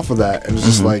 roll off of that. And it's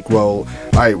just like, well,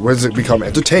 when does it become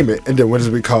entertainment? And then when does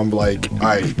it become like,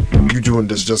 you doing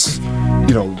this just,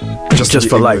 you know, just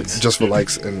for likes, just for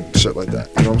likes and shit like that.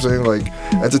 You know what I'm saying? Like,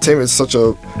 entertainment is such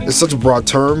a broad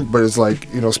term, but it's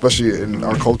like, you know, especially in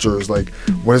our culture, is like,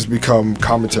 when does it become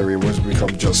commentary? When does it become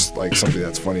just like something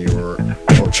that's funny or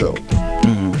chill?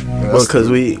 Well, because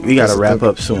we gotta wrap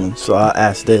up soon, so I'll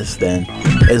ask this then.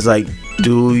 It's like,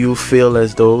 do you feel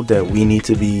as though that we need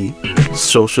to be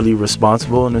socially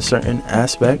responsible in a certain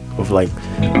aspect of like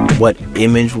what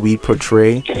image we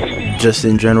portray just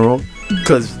in general?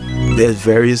 Because there's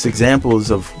various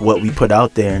examples of what we put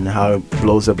out there and how it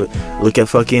blows up. Look at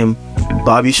fucking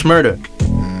Bobby Shmurda.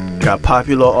 Got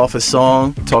popular off a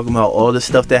song talking about all the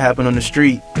stuff that happened on the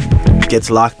street. Gets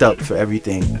locked up for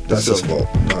everything. That's his fault,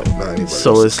 not anybody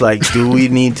so else. It's like, do we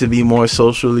need to be more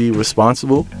socially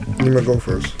responsible? You may go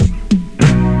first.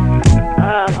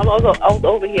 I'm also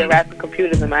over here wrapping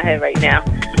computers in my head right now.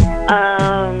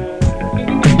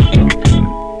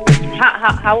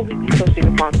 How will we be socially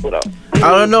responsible though? I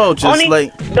don't know. Just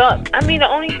the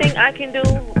only thing I can do,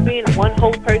 being one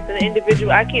whole person,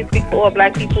 individual, I can't speak for all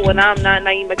black people, and I'm not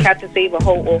Naima Captain Save a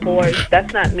Hoe or horse.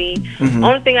 That's not me.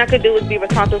 Only thing I could do is be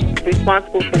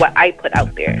responsible for what I put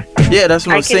out there. Yeah, that's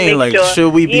what I'm saying. Like,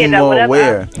 should we be more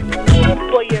aware?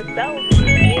 For yourself.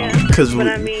 Because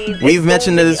we've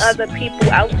mentioned this. Other people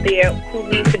out there who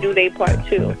need to do their part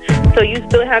too. So you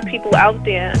still have people out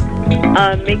there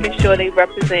making sure they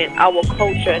represent our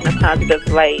culture in a positive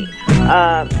light,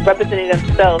 representing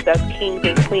themselves as kings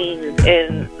and queens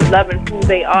and loving who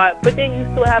they are. But then you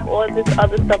still have all this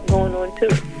other stuff going on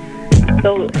too.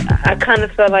 So I kind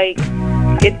of feel like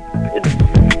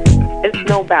it's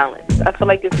no balance. I feel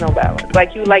like it's no balance.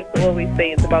 Like you like to always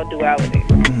say, it's about duality.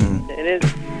 It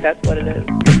is. That's what it is.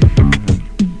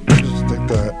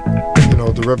 That, you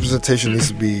know, the representation needs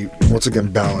to be, once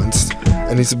again, balanced.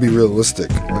 It needs to be realistic.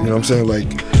 You know what I'm saying?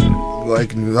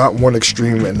 Like not one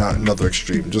extreme and not another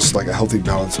extreme. Just like a healthy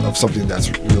balance of something that's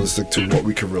realistic to what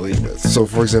we can relate with. So,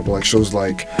 for example, like shows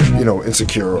like, you know,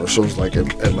 Insecure, or shows like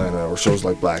Atlanta, or shows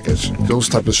like Blackish. Those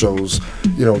type of shows,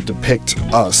 you know, depict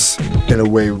us in a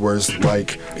way where it's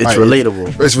like, it's relatable.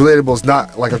 It's relatable. It's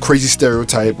not like a crazy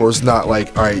stereotype, or it's not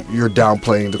like, all right, you're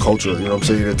downplaying the culture. You know what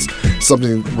I'm saying? It's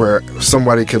something where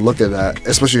somebody can look at that,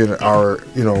 especially in our,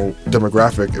 you know,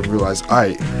 demographic, and realize, all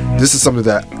right, this is something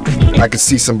that I could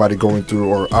see somebody going through,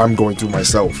 or I'm going through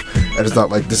myself. And it's not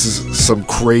like this is some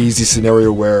crazy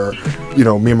scenario where, you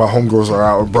know, me and my homegirls are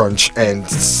out at brunch and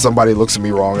somebody looks at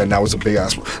me wrong and that was a big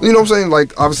ass, you know what I'm saying?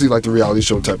 Like, obviously, like the reality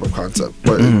show type of concept.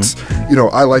 But it's, you know,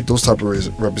 I like those type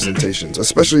of representations,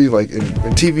 especially like in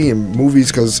TV and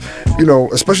movies, because, you know,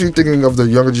 especially thinking of the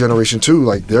younger generation too,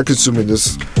 like they're consuming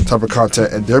this type of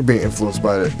content and they're being influenced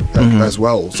by it as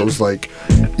well. So it's like,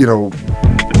 you know,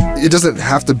 it doesn't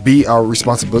have to be our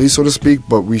responsibility, so to speak,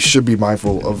 but we should be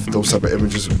mindful of those type of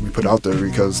images we put out there,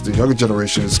 because the younger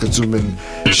generation is consuming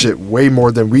shit way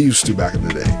more than we used to back in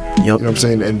the day. You know what I'm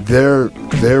saying? And their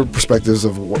perspectives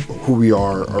of who we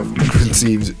are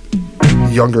conceived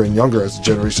younger and younger as the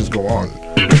generations go on.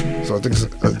 So I think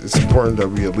it's important that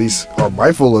we at least are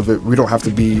mindful of it. We don't have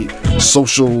to be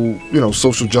social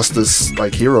justice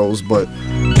like heroes, but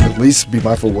at least be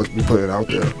mindful of what we put out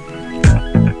there.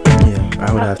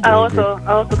 I would have to. I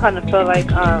also kind of feel like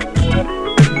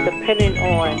depending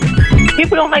on,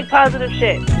 people don't like positive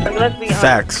shit. Like, let's be honest.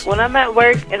 Facts. When I'm at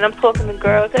work and I'm talking to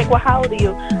girls, like, well, how old are you?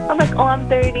 I'm like, oh, I'm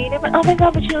 30. They're like, oh my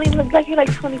god, but you don't even look like you're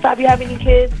like 25. You have any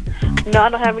kids? No, I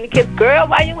don't have any kids. Girl,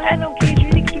 why you have no kids?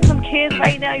 You need to get some kids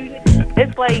right now.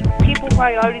 It's like people's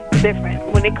priorities are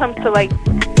different. When it comes to like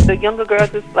the younger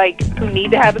girls, it's like, you need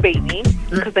to have a baby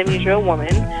because that means you're a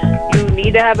woman. You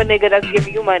need to have a nigga that's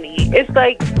giving you money. It's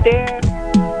like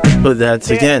But that's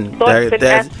their again, thoughts and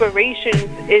that's aspirations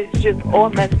is just all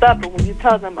messed up. And when you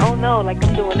tell them, oh no, like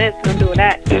I'm doing this and I'm doing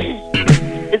that,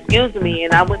 excuse me,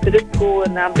 and I went to this school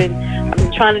and I've been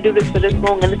trying to do this for this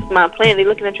long and this is my plan. They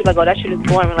looking at you like, oh, that shit is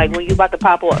boring. Like when you about to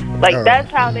pop off. Like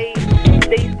that's how they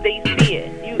see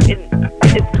it.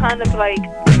 It's kind of like,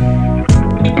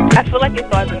 I feel like it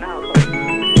starts in the household.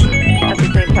 At the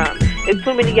same time, it's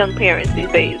too many young parents these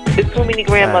days. It's too many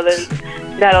grandmothers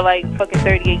that are like fucking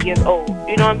 38 years old.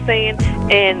 You know what I'm saying?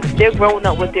 And they're growing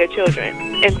up with their children.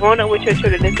 And growing up with your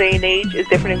children this day and age is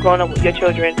different than growing up with your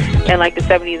children in like the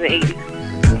 70s and 80s.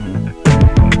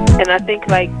 And I think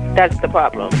like that's the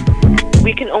problem.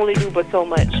 We can only do but so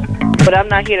much. But I'm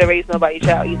not here to raise nobody's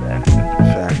child either.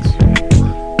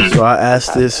 facts. So I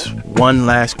asked this one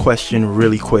last question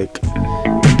really quick.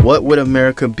 What would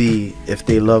America be if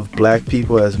they loved black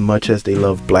people as much as they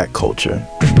love black culture?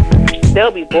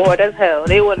 They'll be bored as hell.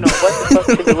 They wouldn't know what the fuck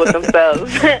to do with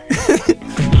themselves.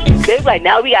 They'll be like,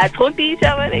 now we gotta talk to each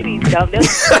other. They be dumb. They'll be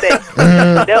sick.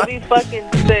 They'll be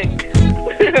fucking sick.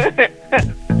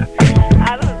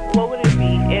 I don't know. What would it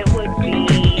be?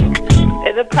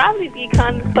 It'd probably be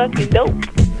kind of fucking dope.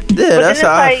 Yeah, that's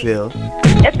how I feel.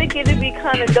 I think it'd be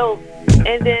kind of dope.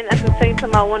 And then at the same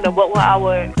time, I wonder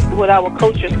would our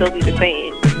culture still be the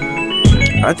same?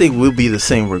 I think we'll be the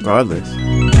same regardless.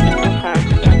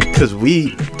 Because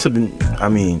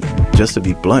just to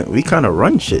be blunt, we kind of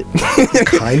run shit.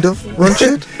 Kind of run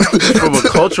shit? From a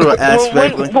cultural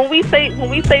aspect. When we say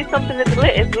something is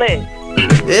lit, it's lit.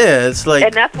 Yeah, it's like,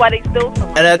 and that's why they still.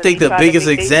 And I think the biggest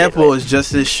example is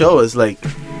just this show. Is like,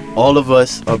 all of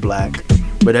us are black,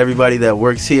 but everybody that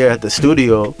works here at the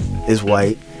studio is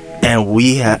white, and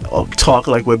we talk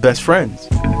like we're best friends.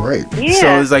 Right. Yeah.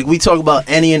 So it's like we talk about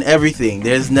any and everything.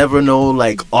 There's never no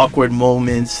like awkward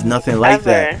moments, nothing like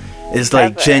that. It's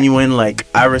like genuine, like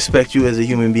I respect you as a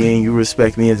human being, you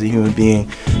respect me as a human being.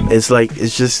 It's like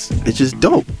it's just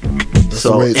dope.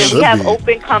 So and we have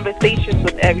open conversations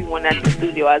with everyone at the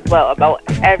studio as well about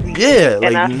everything. Yeah,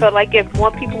 and I feel like if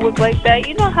more people was like that,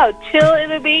 you know how chill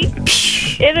it'd be.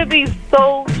 It'd be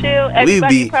so chill.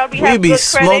 Everybody we'd be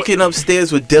smoking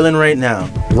upstairs with Dylan right now.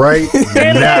 Right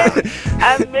now.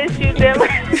 I miss you,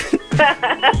 Dylan.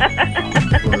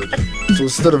 So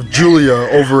instead of Julia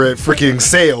over at freaking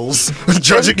sales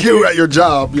judging you at your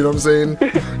job, you know what I'm saying?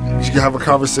 You can have a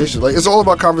conversation. Like, it's all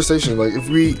about conversation. Like, if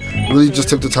we really just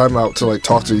took the time out to like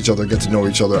talk to each other, get to know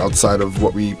each other outside of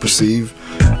what we perceive,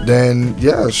 then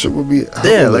yeah, shit would be.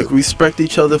 Yeah, like respect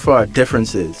each other for our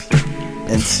differences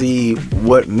and see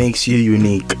what makes you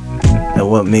unique and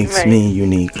what makes me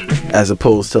unique, as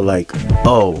opposed to like,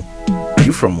 oh,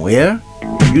 you from where?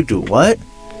 You do what?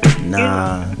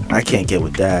 Nah, I can't get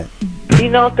with that. You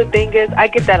know what the thing is? I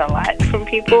get that a lot from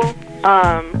people.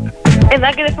 And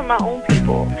I get it from my own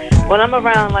people. When I'm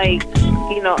around, like,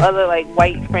 you know, other, like,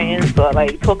 white friends or,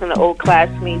 like, talking to old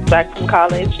classmates back from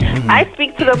college, I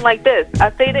speak to them like this.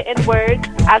 I say the N-word,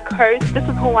 I curse, this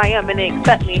is who I am, and they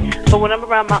accept me. But when I'm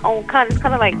around my own kind, it's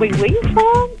kind of like, wait, where you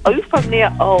from? Oh, you from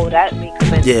there? Oh, that makes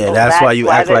sense. Yeah, that's why you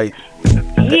act like...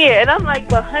 Yeah, and I'm like,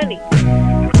 but honey,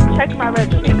 check my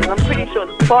resume, because I'm pretty sure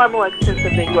it's far more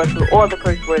extensive than yours through all the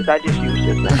curse words I just used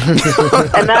just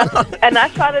now. and I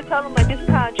try to tell them, like, this is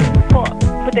how I choose to talk.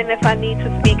 But then if I need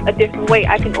to speak a different way,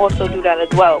 I can also do that as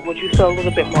well. Would you feel a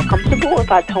little bit more comfortable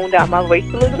if I toned down my voice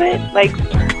a little bit? Like,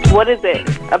 what is it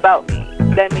about me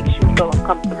that makes you feel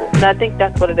uncomfortable? And I think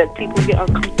that's what it is. People get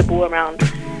uncomfortable around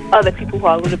other people who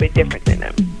are a little bit different than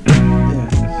them.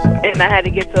 And I had to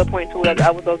get to a point where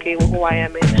I was okay with who I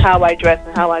am and how I dress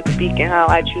and how I speak and how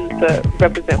I choose to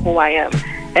represent who I am,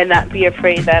 and not be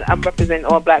afraid that I'm representing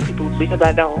all black people, because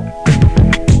I don't.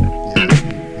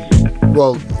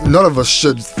 Well, none of us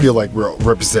should feel like we're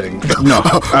representing. No,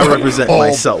 I represent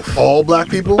myself. All black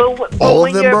people? All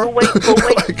of them, bro?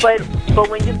 But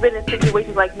when you've been in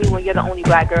situations like me, when you're the only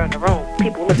black girl in the room,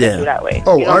 people look at you that way.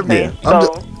 Oh, you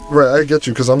know right, I get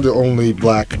you, because I'm the only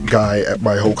black guy at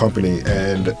my whole company,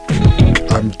 and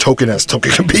I'm token as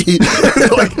token can be.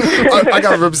 Like, I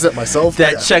gotta represent myself.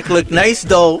 That check look nice,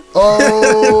 though.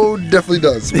 Oh, definitely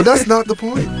does. But that's not the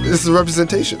point. It's the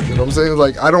representation. You know what I'm saying?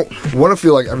 Like, I don't want to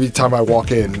feel like every time I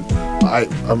walk in, I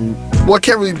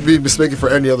can't really be mistaken for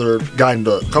any other guy in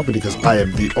the company, because I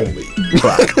am the only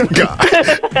black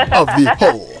guy of the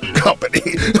whole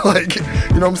company. Like,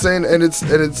 you know what I'm saying? And it's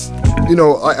you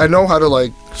know, I know how to,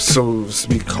 like, so to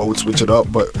speak, code switch it up,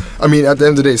 but I mean, at the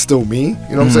end of the day, it's still me.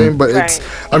 You know what I'm saying? But it's,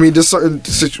 I mean, there's certain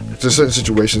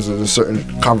situations and there's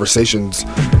certain conversations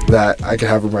that I can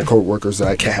have with my coworkers that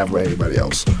I can't have with anybody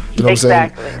else. You know what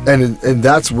Exactly. I'm saying? And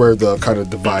that's where the kind of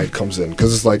divide comes in,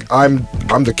 because it's like I'm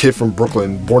the kid from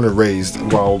Brooklyn, born and raised,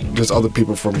 while there's other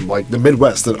people from like the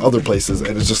Midwest and other places,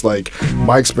 and it's just like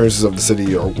my experiences of the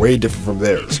city are way different from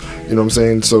theirs. You know what I'm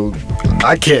saying? So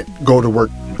I can't go to work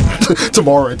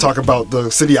tomorrow and talk about the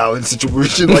City Island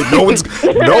situation. Like no one's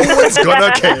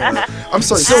gonna care. I'm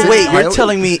sorry. So City wait, you're Island?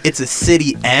 telling me it's a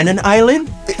city and an island?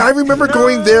 I remember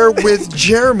going there with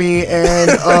Jeremy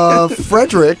and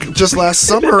Frederick just last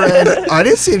summer, and I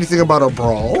didn't see anything about a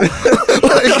brawl.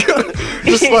 Like,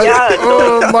 just like, Yeah,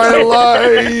 oh, my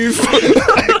life.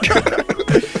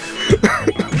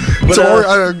 Tomorrow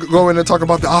I go in and talk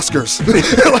about the Oscars.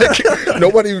 Like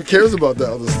nobody even cares about that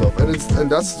other stuff, and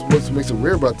that's what makes it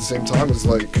weird. But at the same time, it's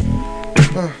like,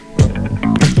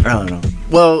 I don't know.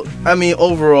 Well, I mean,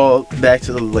 overall, back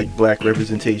to the like black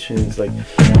representations. Like,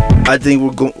 I think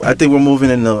we're moving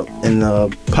in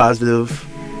the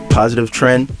positive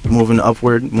trend, moving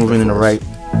upward, moving in the right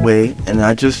way. And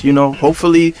I just,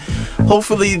 hopefully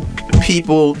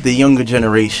people, the younger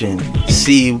generation,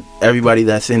 see everybody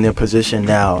that's in their position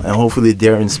now, and hopefully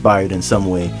they're inspired in some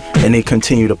way, and they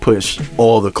continue to push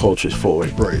all the cultures forward.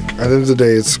 right. At the end of the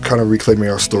day, it's kind of reclaiming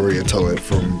our story and telling it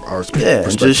from our perspective.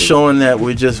 And just showing that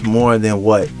we're just more than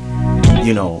what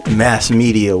mass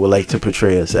media would like to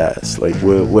portray us as. Like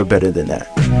we're better than that.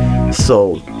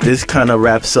 So this kind of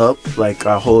wraps up like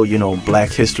our whole Black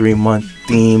History Month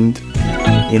themed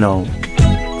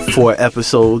 4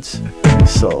 episodes.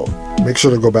 So make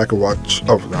sure to go back and listen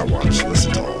to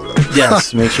all of them.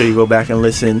 yes, make sure you go back and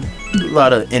listen. A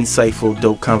lot of insightful,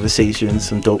 dope conversations,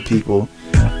 some dope people.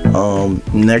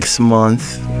 Next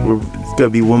month it's gonna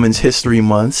be Women's History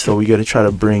Month, so we gotta try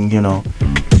to bring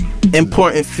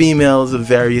important females of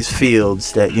various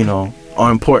fields that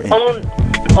are important.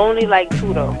 Only like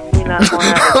 2 though. We're not gonna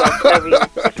have every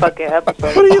fucking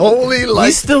episode. What are you? Only We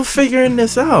like still figuring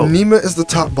this out. Nima is the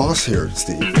top boss here,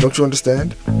 Steve. Don't you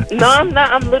understand? No, I'm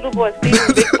not. I'm little boy.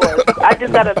 Steve's big boy. I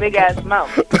just got a big ass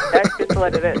mouth. That's just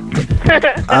what it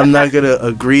is. I'm not gonna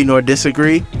agree nor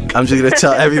disagree. I'm just gonna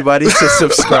tell everybody to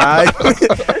subscribe,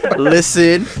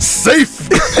 listen, Safe.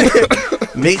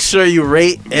 make sure you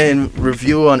rate and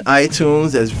review on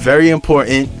iTunes. That's very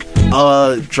important.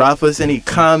 Drop us any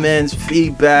comments,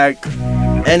 feedback,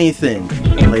 anything.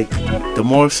 Like, the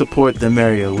more support, the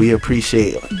merrier. We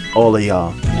appreciate all of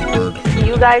y'all. Word.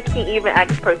 You guys can even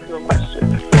ask personal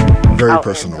questions. Very I'll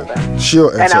personal. answer them. She'll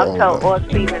And answer I'll all tell of all them.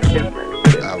 Steven's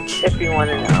business Ouch. if you want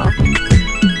to know.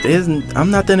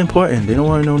 I'm not that important. They don't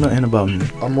want to know nothing about me.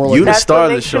 I'm more You like the star of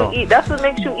the what show. makes that's what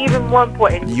makes you even more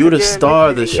important. You the You're star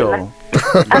of the mystery, show.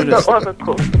 I'm You the the-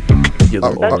 oracle. You're the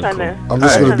I'm Not oracle. trying to. I'm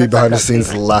just Alright. gonna be behind the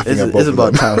scenes laughing at both It's of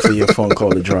about them. time for your phone call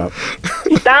to drop.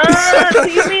 Stop!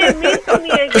 You being mean to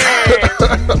me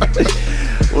again.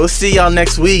 We'll see y'all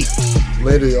next week.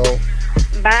 Later, y'all.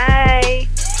 Bye.